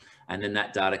 24/7, and then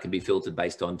that data can be filtered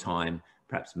based on time.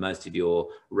 Perhaps most of your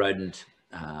rodent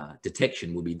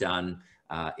detection will be done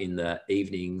in the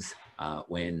evenings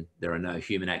when there are no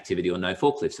human activity or no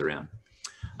forklifts around.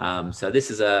 So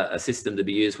this is a system to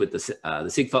be used with the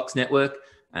Sigfox network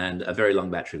and a very long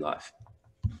battery life.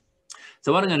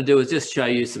 So what I'm going to do is just show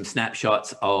you some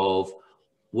snapshots of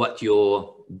what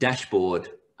your dashboard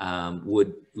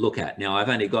would look at. Now, I've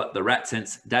only got the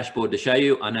RatSense dashboard to show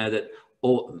you. I know that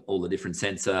all the different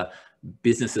sensor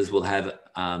businesses will have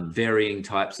varying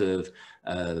types of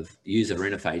user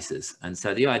interfaces. And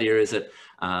so the idea is that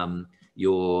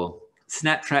your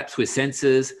snap traps with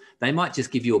sensors, they might just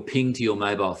give you a ping to your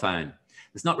mobile phone.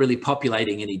 It's not really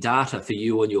populating any data for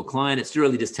you and your client. It's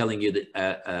really just telling you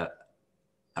that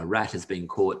a rat has been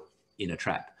caught in a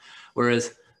trap.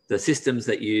 Whereas the systems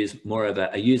that use more of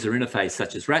a user interface,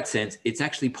 such as RatSense, it's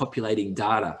actually populating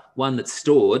data. One, that's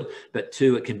stored, but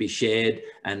two, it can be shared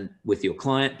and with your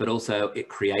client, but also it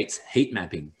creates heat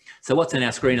mapping. So what's on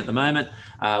our screen at the moment,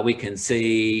 we can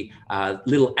see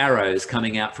little arrows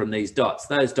coming out from these dots.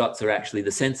 Those dots are actually the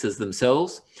sensors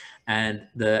themselves, and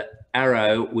the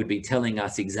arrow would be telling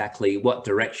us exactly what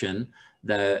direction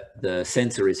the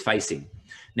sensor is facing.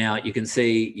 Now you can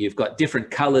see you've got different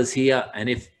colors here, and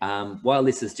if while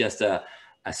this is just a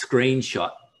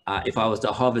screenshot, if I was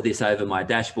to hover this over my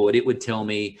dashboard, it would tell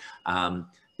me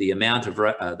the amount of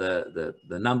the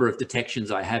number of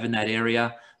detections I have in that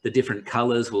area. The different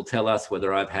colors will tell us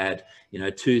whether I've had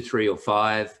 2, 3, or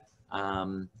 5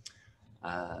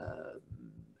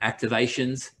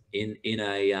 activations in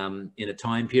a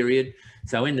time period.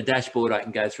 So in the dashboard, I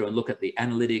can go through and look at the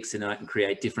analytics, and I can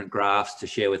create different graphs to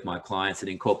share with my clients and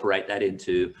incorporate that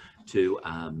into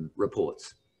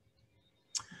reports.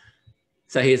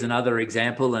 So here's another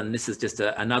example, and this is just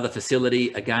another facility.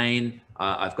 Again,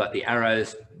 I've got the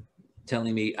arrows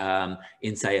telling me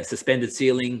in, say, a suspended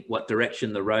ceiling, what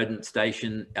direction the rodent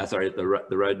station, the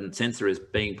rodent sensor is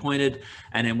being pointed,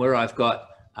 and then where I've got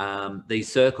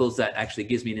these circles, that actually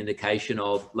gives me an indication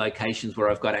of locations where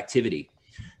I've got activity.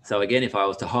 So again, if I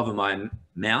was to hover my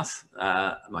mouse,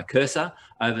 my cursor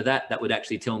over that would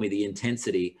actually tell me the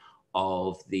intensity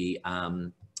of the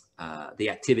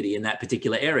activity in that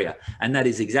particular area. And that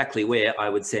is exactly where I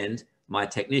would send my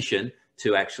technician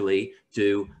to actually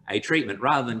do a treatment.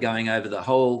 Rather than going over the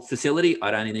whole facility,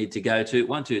 I'd only need to go to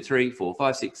 1, 2, 3, 4,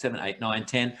 5, 6, 7, 8, 9,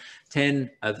 10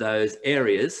 of those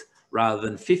areas, rather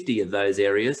than 50 of those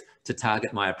areas, to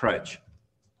target my approach.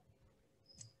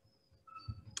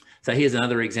 So here's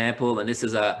another example, and this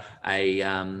is a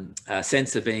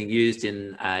sensor being used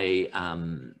in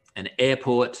an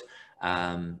airport,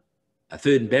 a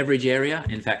food and beverage area.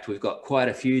 In fact, we've got quite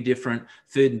a few different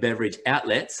food and beverage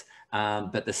outlets,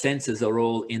 but the sensors are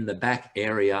all in the back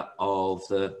area of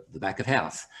the back of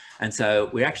house. And so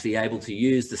we're actually able to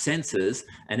use the sensors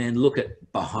and then look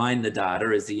at behind the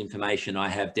data as the information I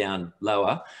have down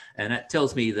lower. And it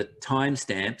tells me the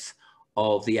timestamps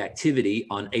of the activity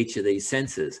on each of these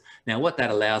sensors. Now, what that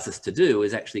allows us to do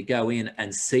is actually go in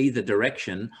and see the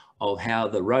direction of how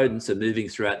the rodents are moving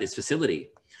throughout this facility.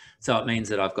 So it means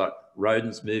that I've got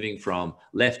rodents moving from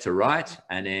left to right,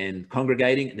 and then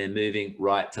congregating, and then moving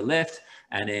right to left,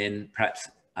 and then perhaps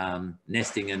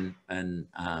nesting and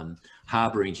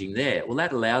harboring there. Well,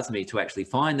 that allows me to actually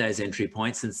find those entry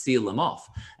points and seal them off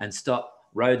and stop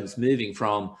rodents moving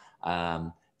from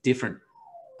different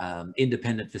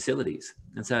independent facilities.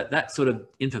 And so that sort of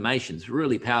information is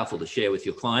really powerful to share with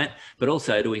your client, but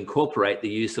also to incorporate the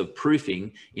use of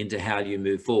proofing into how you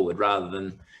move forward, rather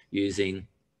than using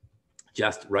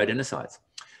just rodenticides.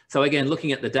 So again,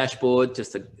 looking at the dashboard,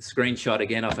 just a screenshot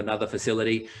again of another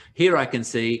facility. Here I can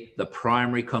see the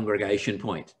primary congregation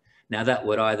point. Now that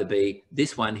would either be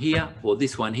this one here or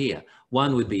this one here.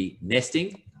 One would be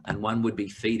nesting and one would be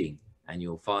feeding. And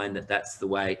you'll find that that's the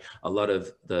way a lot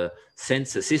of the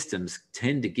sensor systems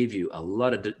tend to give you a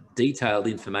lot of detailed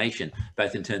information,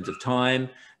 both in terms of time,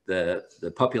 the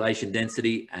population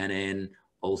density, and then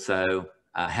also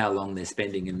how long they're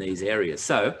spending in these areas.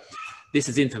 So this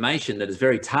is information that is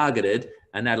very targeted,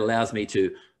 and that allows me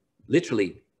to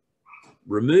literally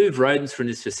remove rodents from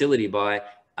this facility by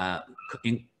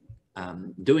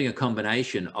doing a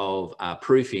combination of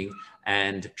proofing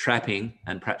and trapping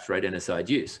and perhaps rodenticide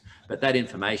use. But that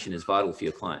information is vital for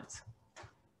your clients.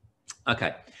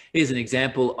 Okay, here's an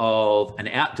example of an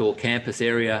outdoor campus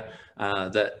area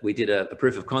that we did a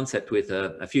proof of concept with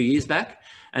a few years back.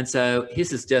 And so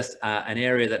this is just an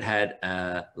area that had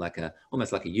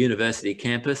almost like a university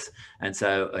campus. And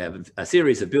so we have a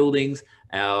series of buildings.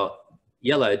 Our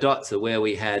yellow dots are where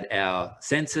we had our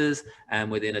sensors,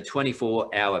 and within a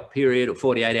 24-hour period or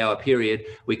 48-hour period,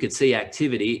 we could see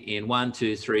activity in 1,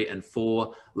 2, 3, and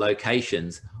 4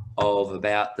 locations of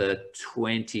about the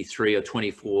 23 or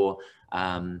 24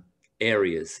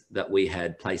 areas that we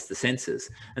had placed the sensors.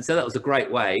 And so that was a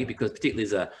great way, because particularly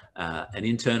as an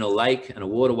internal lake and a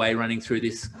waterway running through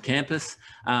this campus,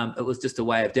 it was just a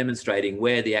way of demonstrating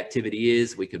where the activity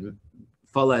is. We could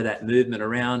follow that movement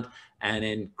around and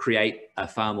then create a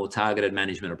far more targeted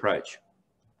management approach.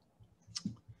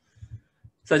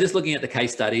 So just looking at the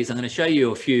case studies, I'm going to show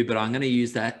you a few, but I'm going to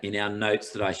use that in our notes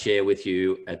that I share with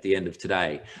you at the end of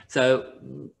today. So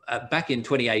back in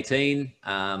 2018,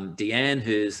 Deanne,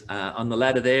 who's on the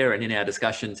ladder there and in our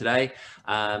discussion today,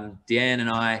 Deanne and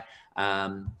I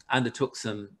undertook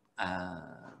some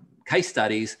case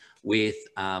studies with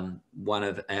one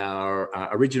of our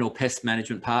original pest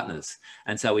management partners.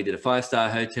 And so we did a 5-star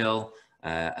hotel,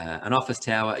 an office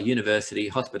tower, a university,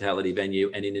 hospitality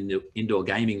venue, and an indoor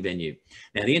gaming venue.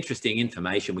 Now, the interesting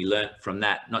information we learned from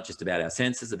that, not just about our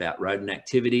sensors, about rodent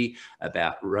activity,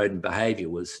 about rodent behavior,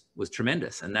 was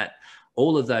tremendous. And that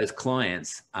all of those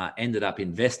clients ended up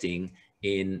investing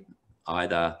in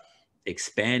either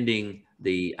expanding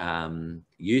the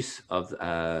use of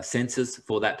sensors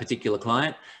for that particular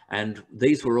client. And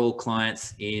these were all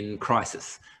clients in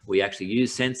crisis. We actually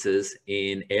use sensors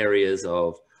in areas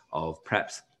of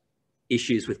perhaps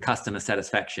issues with customer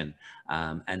satisfaction.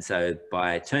 And so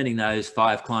by turning those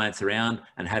 5 clients around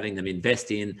and having them invest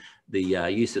in the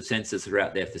use of sensors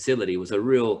throughout their facility was a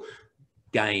real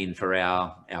gain for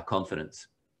our confidence.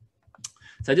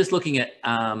 So just looking at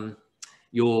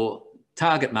your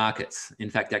target markets. In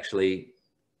fact, actually,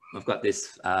 I've got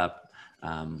this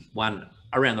one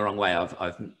around the wrong way.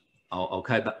 I'll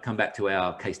come back to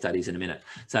our case studies in a minute.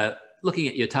 So looking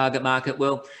at your target market,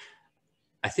 well,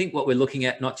 I think what we're looking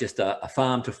at, not just a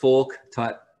farm to fork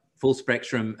type full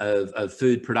spectrum of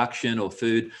food production or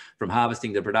food from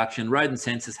harvesting to production. Rodent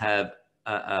sensors have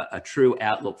a true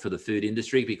outlook for the food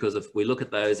industry, because if we look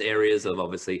at those areas of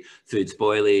obviously food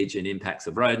spoilage and impacts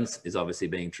of rodents is obviously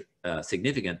being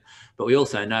significant. But we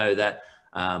also know that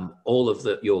all of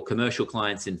your commercial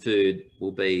clients in food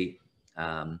will be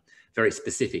very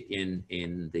specific in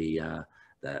the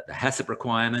HACCP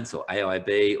requirements or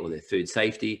AIB or their food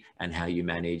safety and how you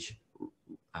manage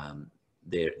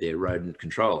their rodent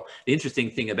control. The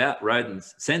interesting thing about rodent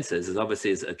sensors is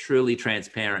obviously it's a truly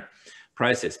transparent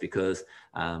process, because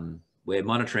we're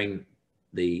monitoring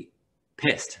the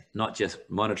pest, not just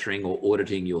monitoring or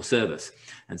auditing your service.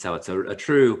 And so it's a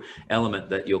true element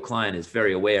that your client is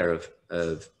very aware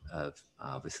of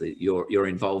obviously your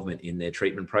involvement in their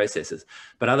treatment processes.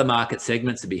 But other market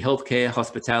segments would be healthcare,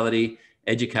 hospitality,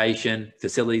 education,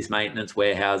 facilities maintenance,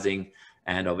 warehousing,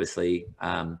 and obviously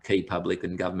key public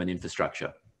and government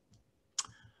infrastructure.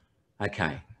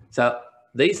 Okay, so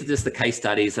these are just the case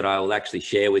studies that I will actually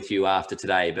share with you after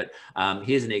today. But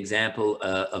here's an example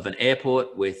of an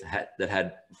airport that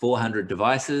had 400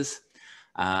 devices.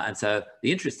 And so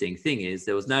the interesting thing is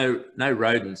there was no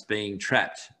rodents being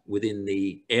trapped within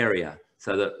the area.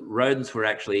 So the rodents were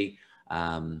actually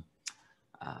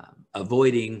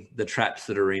avoiding the traps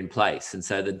that are in place. And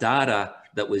so the data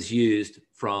that was used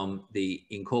from the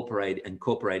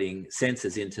incorporating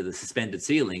sensors into the suspended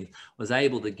ceiling was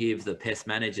able to give the pest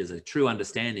managers a true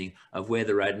understanding of where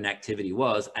the rodent activity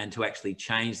was, and to actually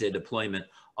change their deployment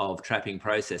of trapping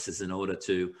processes in order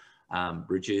to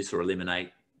reduce or eliminate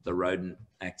the rodent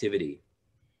activity.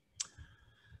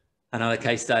 Another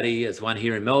case study is one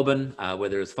here in Melbourne, where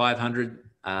there is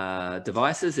 500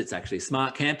 devices. It's actually a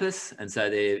smart campus, and so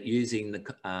they're using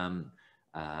the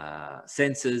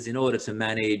sensors in order to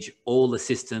manage all the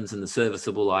systems and the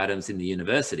serviceable items in the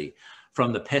university.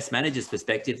 From the pest manager's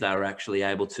perspective, they were actually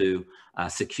able to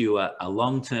secure a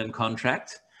long-term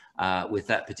contract with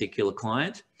that particular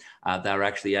client. They were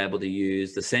actually able to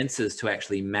use the sensors to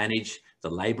actually manage the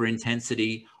labour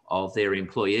intensity of their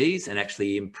employees and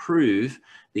actually improve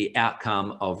the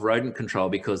outcome of rodent control,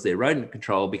 because their rodent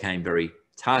control became very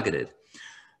targeted.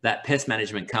 That pest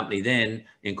management company then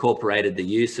incorporated the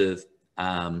use of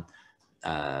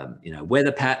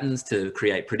weather patterns to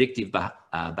create predictive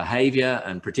behaviour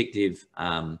and predictive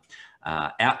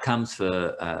outcomes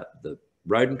for the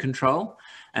rodent control.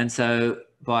 And so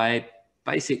by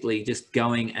basically just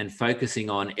going and focusing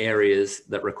on areas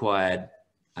that required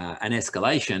an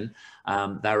escalation,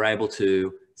 they were able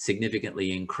to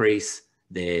significantly increase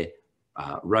their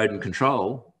rodent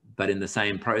control, but in the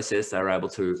same process, they were able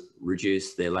to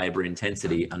reduce their labour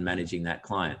intensity on managing that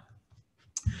client.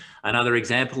 Another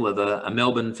example of a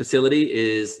Melbourne facility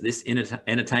is this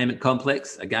entertainment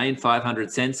complex. Again, 500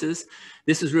 sensors.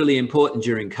 This is really important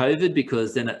during COVID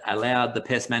because then it allowed the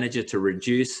pest manager to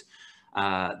reduce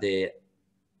their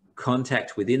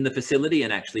contact within the facility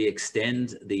and actually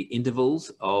extend the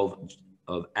intervals of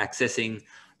accessing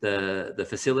the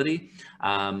facility.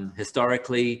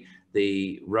 Historically,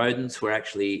 the rodents were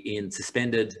actually in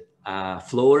suspended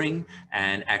flooring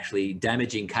and actually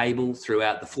damaging cable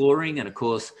throughout the flooring. And of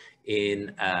course,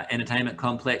 in entertainment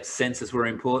complex, sensors were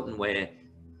important where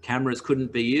cameras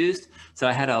couldn't be used. So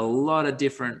I had a lot of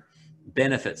different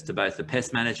benefits to both the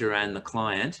pest manager and the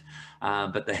client,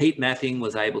 but the heat mapping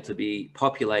was able to be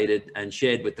populated and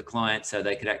shared with the client so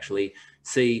they could actually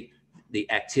see the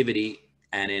activity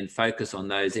and then focus on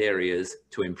those areas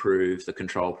to improve the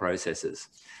control processes.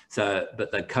 So,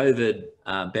 but the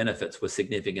COVID benefits were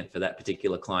significant for that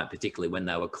particular client, particularly when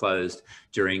they were closed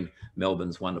during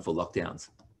Melbourne's wonderful lockdowns.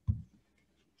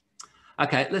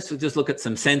 Okay, let's just look at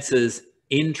some sensors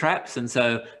in traps. And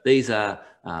so these are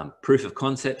proof of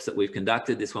concepts that we've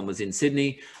conducted. This one was in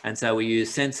Sydney. And so we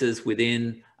use sensors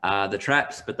within the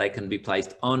traps, but they can be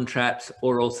placed on traps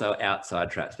or also outside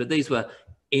traps. But these were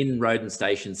in rodent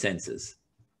station sensors.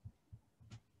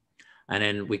 And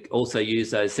then we also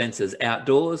use those sensors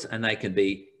outdoors, and they can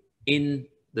be in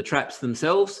the traps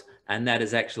themselves. And that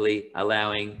is actually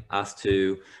allowing us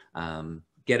to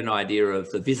get an idea of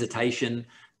the visitation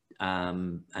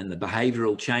and the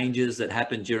behavioural changes that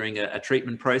happen during a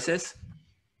treatment process.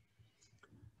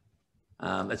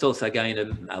 It's also going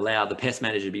to allow the pest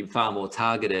manager to be far more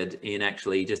targeted in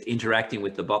actually just interacting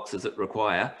with the boxes that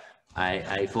require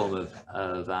a form of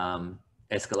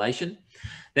escalation.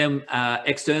 Then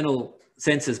external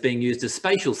sensors being used as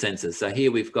spatial sensors. So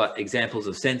here we've got examples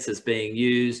of sensors being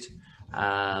used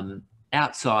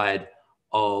outside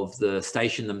of the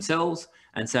station themselves.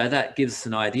 And so that gives us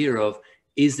an idea of,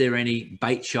 is there any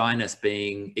bait shyness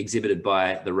being exhibited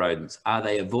by the rodents? Are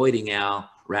they avoiding our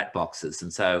rat boxes?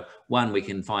 And so one, we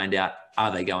can find out,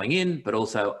 are they going in, but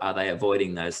also are they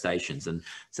avoiding those stations? And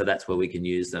so that's where we can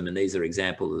use them. And these are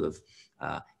examples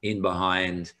of in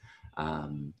behind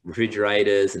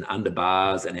refrigerators and under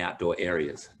bars and outdoor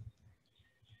areas.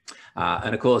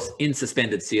 And of course, in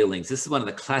suspended ceilings, this is one of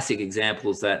the classic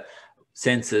examples that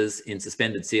sensors in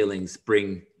suspended ceilings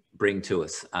bring to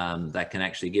us. That can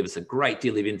actually give us a great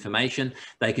deal of information.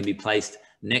 They can be placed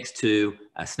next to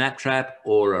a snap trap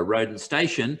or a rodent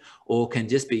station, or can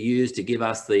just be used to give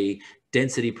us the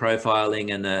density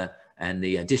profiling and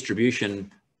the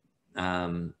distribution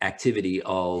activity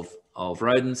of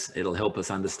rodents. It'll help us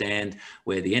understand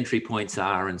where the entry points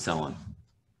are and so on.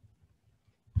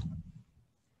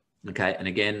 Okay, and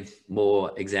again,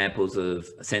 more examples of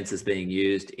sensors being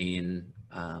used in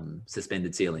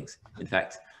suspended ceilings. In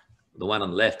fact, the one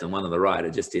on the left and one on the right are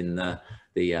just in the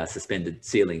suspended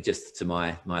ceiling just to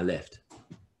my left.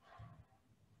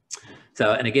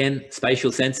 So, and again,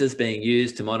 spatial sensors being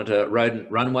used to monitor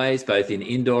rodent runways, both in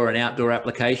indoor and outdoor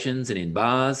applications and in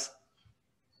bars.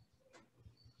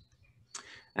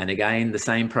 And again, the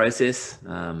same process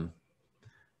in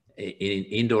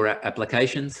indoor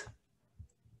applications.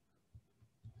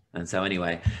 And so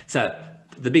anyway, so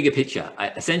the bigger picture,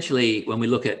 essentially, when we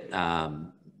look at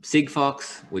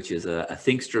Sigfox, which is a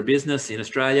Thinxtra business in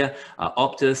Australia,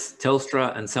 Optus,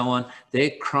 Telstra, and so on,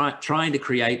 they're trying to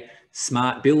create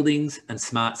smart buildings and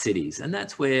smart cities. And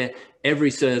that's where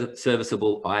every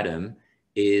serviceable item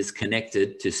is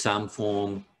connected to some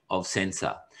form of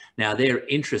sensor. Now, they're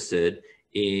interested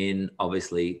in,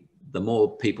 obviously, the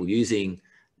more people using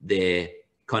their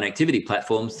connectivity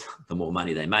platforms, the more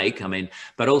money they make. I mean,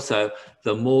 but also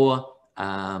the more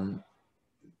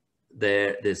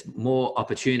there's more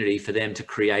opportunity for them to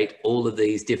create all of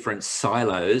these different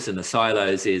silos. And the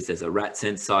silos is, there's a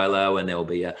RatSense silo, and there'll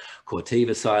be a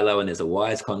Cortiva silo, and there's a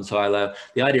Wisecon silo.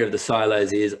 The idea of the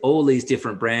silos is all these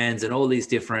different brands and all these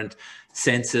different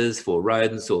sensors for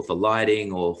rodents or for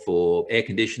lighting or for air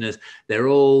conditioners. They're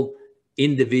all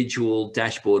individual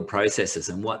dashboard processes.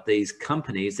 And what these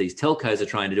companies, these telcos, are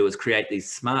trying to do is create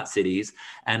these smart cities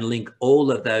and link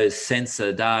all of those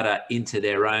sensor data into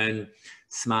their own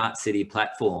smart city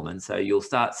platform. And so you'll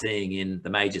start seeing in the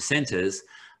major centers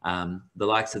the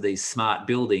likes of these smart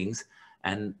buildings.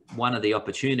 And one of the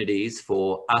opportunities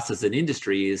for us as an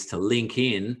industry is to link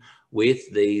in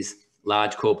with these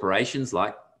large corporations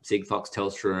like Sigfox,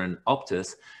 Telstra, and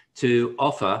Optus to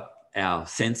offer our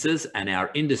sensors and our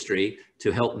industry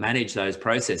to help manage those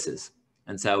processes.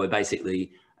 And so we're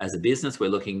basically, as a business, we're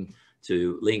looking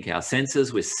to link our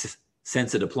sensors with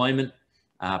sensor deployment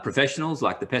professionals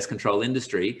like the pest control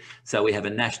industry. So we have a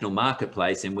national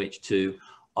marketplace in which to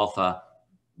offer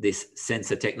this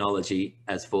sensor technology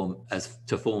as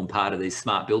to form part of these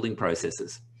smart building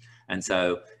processes. And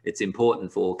so it's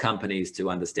important for companies to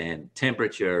understand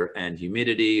temperature and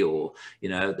humidity, or, you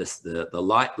know, the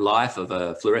light life of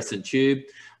a fluorescent tube.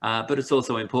 But it's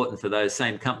also important for those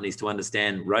same companies to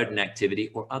understand rodent activity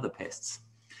or other pests.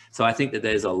 So I think that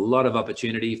there's a lot of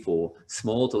opportunity for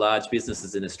small to large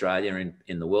businesses in Australia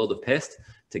in the world of pest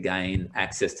to gain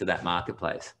access to that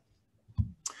marketplace.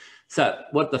 So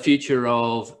what the future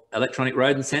of electronic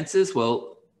rodent sensors?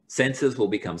 Well, sensors will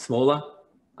become smaller.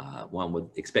 One would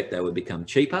expect they would become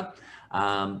cheaper,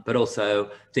 but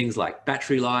also things like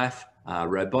battery life,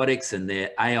 robotics and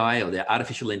their AI or their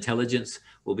artificial intelligence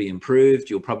will be improved.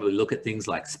 You'll probably look at things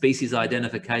like species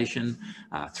identification,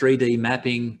 3D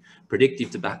mapping,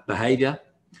 predictive behavior.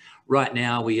 Right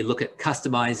now, we look at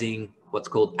customizing what's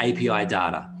called API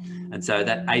data. And so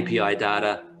that API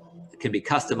data can be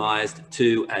customized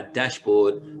to a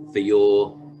dashboard for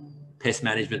your pest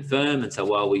management firm. And so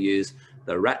while we use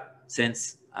the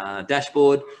RatSense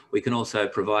dashboard, we can also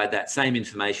provide that same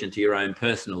information to your own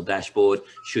personal dashboard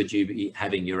should you be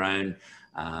having your own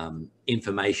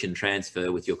information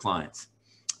transfer with your clients.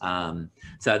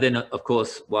 So then, of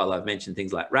course, while I've mentioned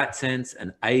things like RatSense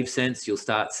and AveSense, you'll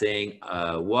start seeing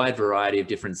a wide variety of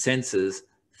different sensors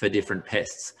for different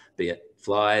pests, be it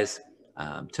flies,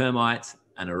 termites,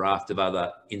 and a raft of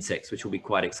other insects, which will be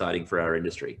quite exciting for our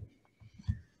industry.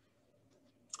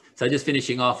 So just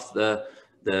finishing off the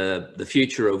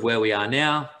future of where we are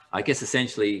now, I guess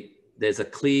essentially there's a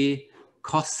clear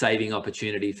cost saving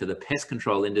opportunity for the pest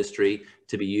control industry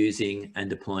to be using and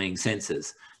deploying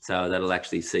sensors. So that'll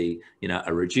actually see, you know,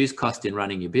 a reduced cost in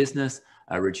running your business,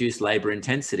 a reduced labor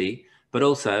intensity, but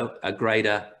also a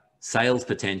greater sales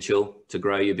potential to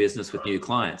grow your business with new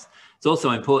clients. It's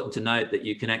also important to note that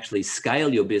you can actually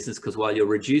scale your business, because while you're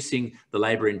reducing the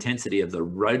labor intensity of the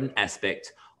rodent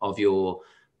aspect of your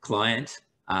client,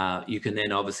 you can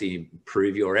then obviously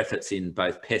improve your efforts in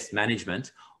both pest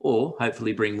management or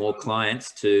hopefully bring more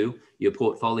clients to your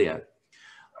portfolio.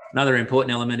 Another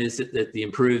important element is that the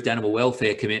improved animal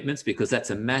welfare commitments, because that's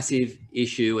a massive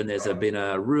issue, and there's been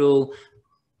a real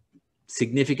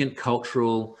significant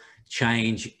cultural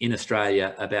change in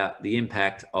Australia about the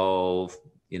impact of,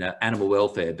 you know, animal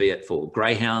welfare, be it for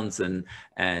greyhounds and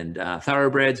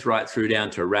thoroughbreds, right through down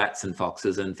to rats and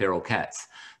foxes and feral cats.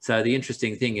 So the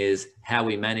interesting thing is how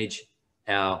we manage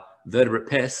our vertebrate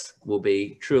pests will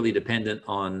be truly dependent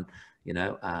on, you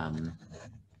know,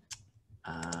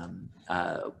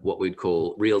 what we'd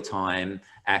call real-time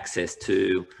access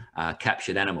to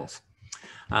captured animals.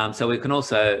 So we can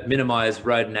also minimise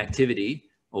rodent activity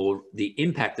or the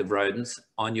impact of rodents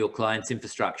on your client's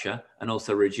infrastructure, and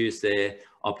also reduce their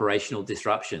operational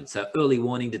disruption. So early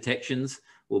warning detections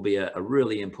will be a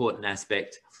really important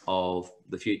aspect of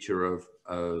the future of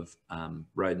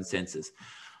rodent sensors.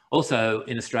 Also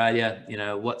in Australia, you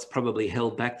know, what's probably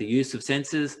held back the use of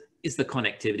sensors is the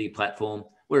connectivity platform.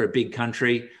 We're a big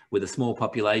country with a small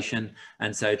population,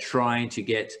 and so trying to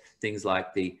get things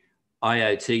like the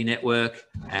IoT network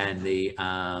and the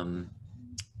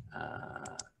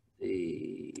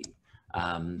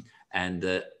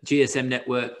GSM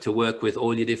network to work with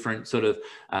all your different sort of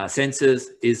sensors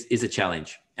is a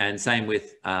challenge. And same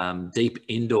with deep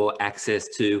indoor access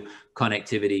to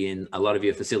connectivity in a lot of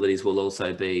your facilities will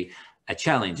also be a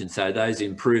challenge. And so those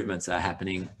improvements are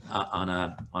happening on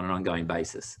an ongoing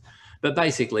basis. But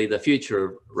basically the future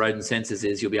of rodent sensors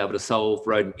is you'll be able to solve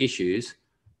rodent issues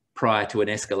prior to an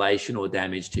escalation or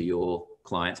damage to your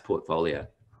client's portfolio.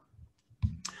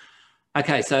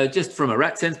 Okay, so just from a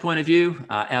RatSense point of view,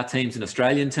 our team's an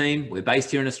Australian team. We're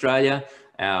based here in Australia.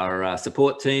 Our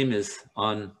support team is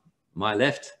on my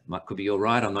left, could be your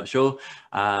right, I'm not sure,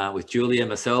 with Julia,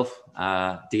 myself,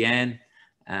 Deanne,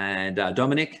 and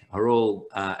Dominic are all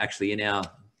actually in our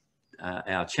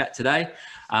chat today.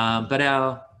 But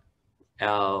our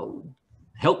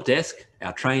help desk,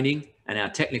 our training, and our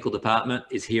technical department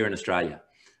is here in Australia.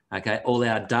 Okay, all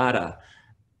our data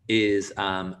is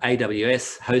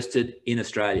AWS hosted in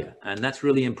Australia. And that's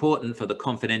really important for the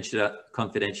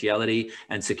confidentiality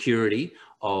and security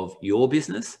of your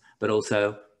business, but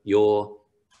also your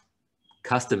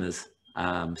customers'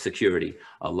 security.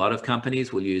 A lot of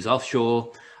companies will use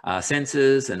offshore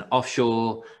sensors and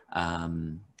offshore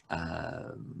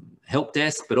help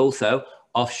desk, but also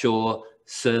offshore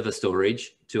server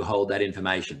storage to hold that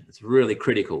information. It's really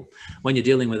critical. When you're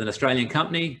dealing with an Australian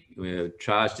company, we're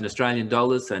charged in Australian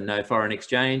dollars, so no foreign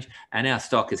exchange, and our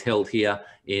stock is held here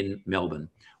in Melbourne.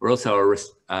 We're also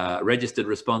a registered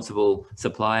responsible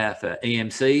supplier for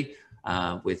EMC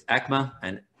with ACMA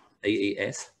and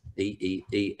EES,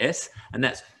 and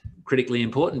that's critically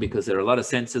important because there are a lot of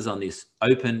sensors on this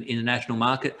open international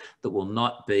market that will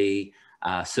not be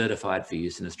certified for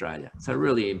use in Australia. So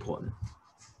really important.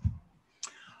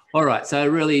 All right, so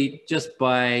really just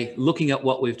by looking at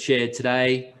what we've shared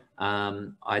today,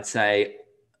 I'd say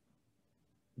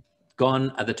gone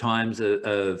are the times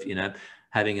of you know,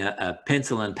 having a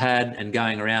pencil and pad and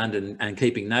going around and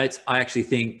keeping notes. I actually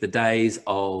think the days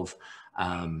of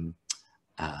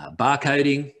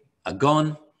barcoding are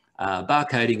gone.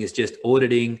 Barcoding is just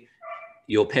auditing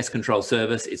your pest control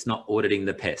service. It's not auditing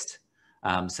the pest.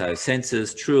 So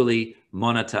sensors truly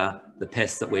monitor the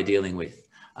pests that we're dealing with.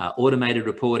 Automated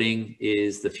reporting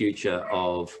is the future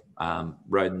of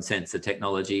rodent sensor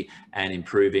technology and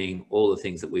improving all the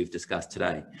things that we've discussed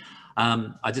today.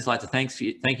 I'd just like to thank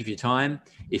you for your time.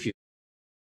 If you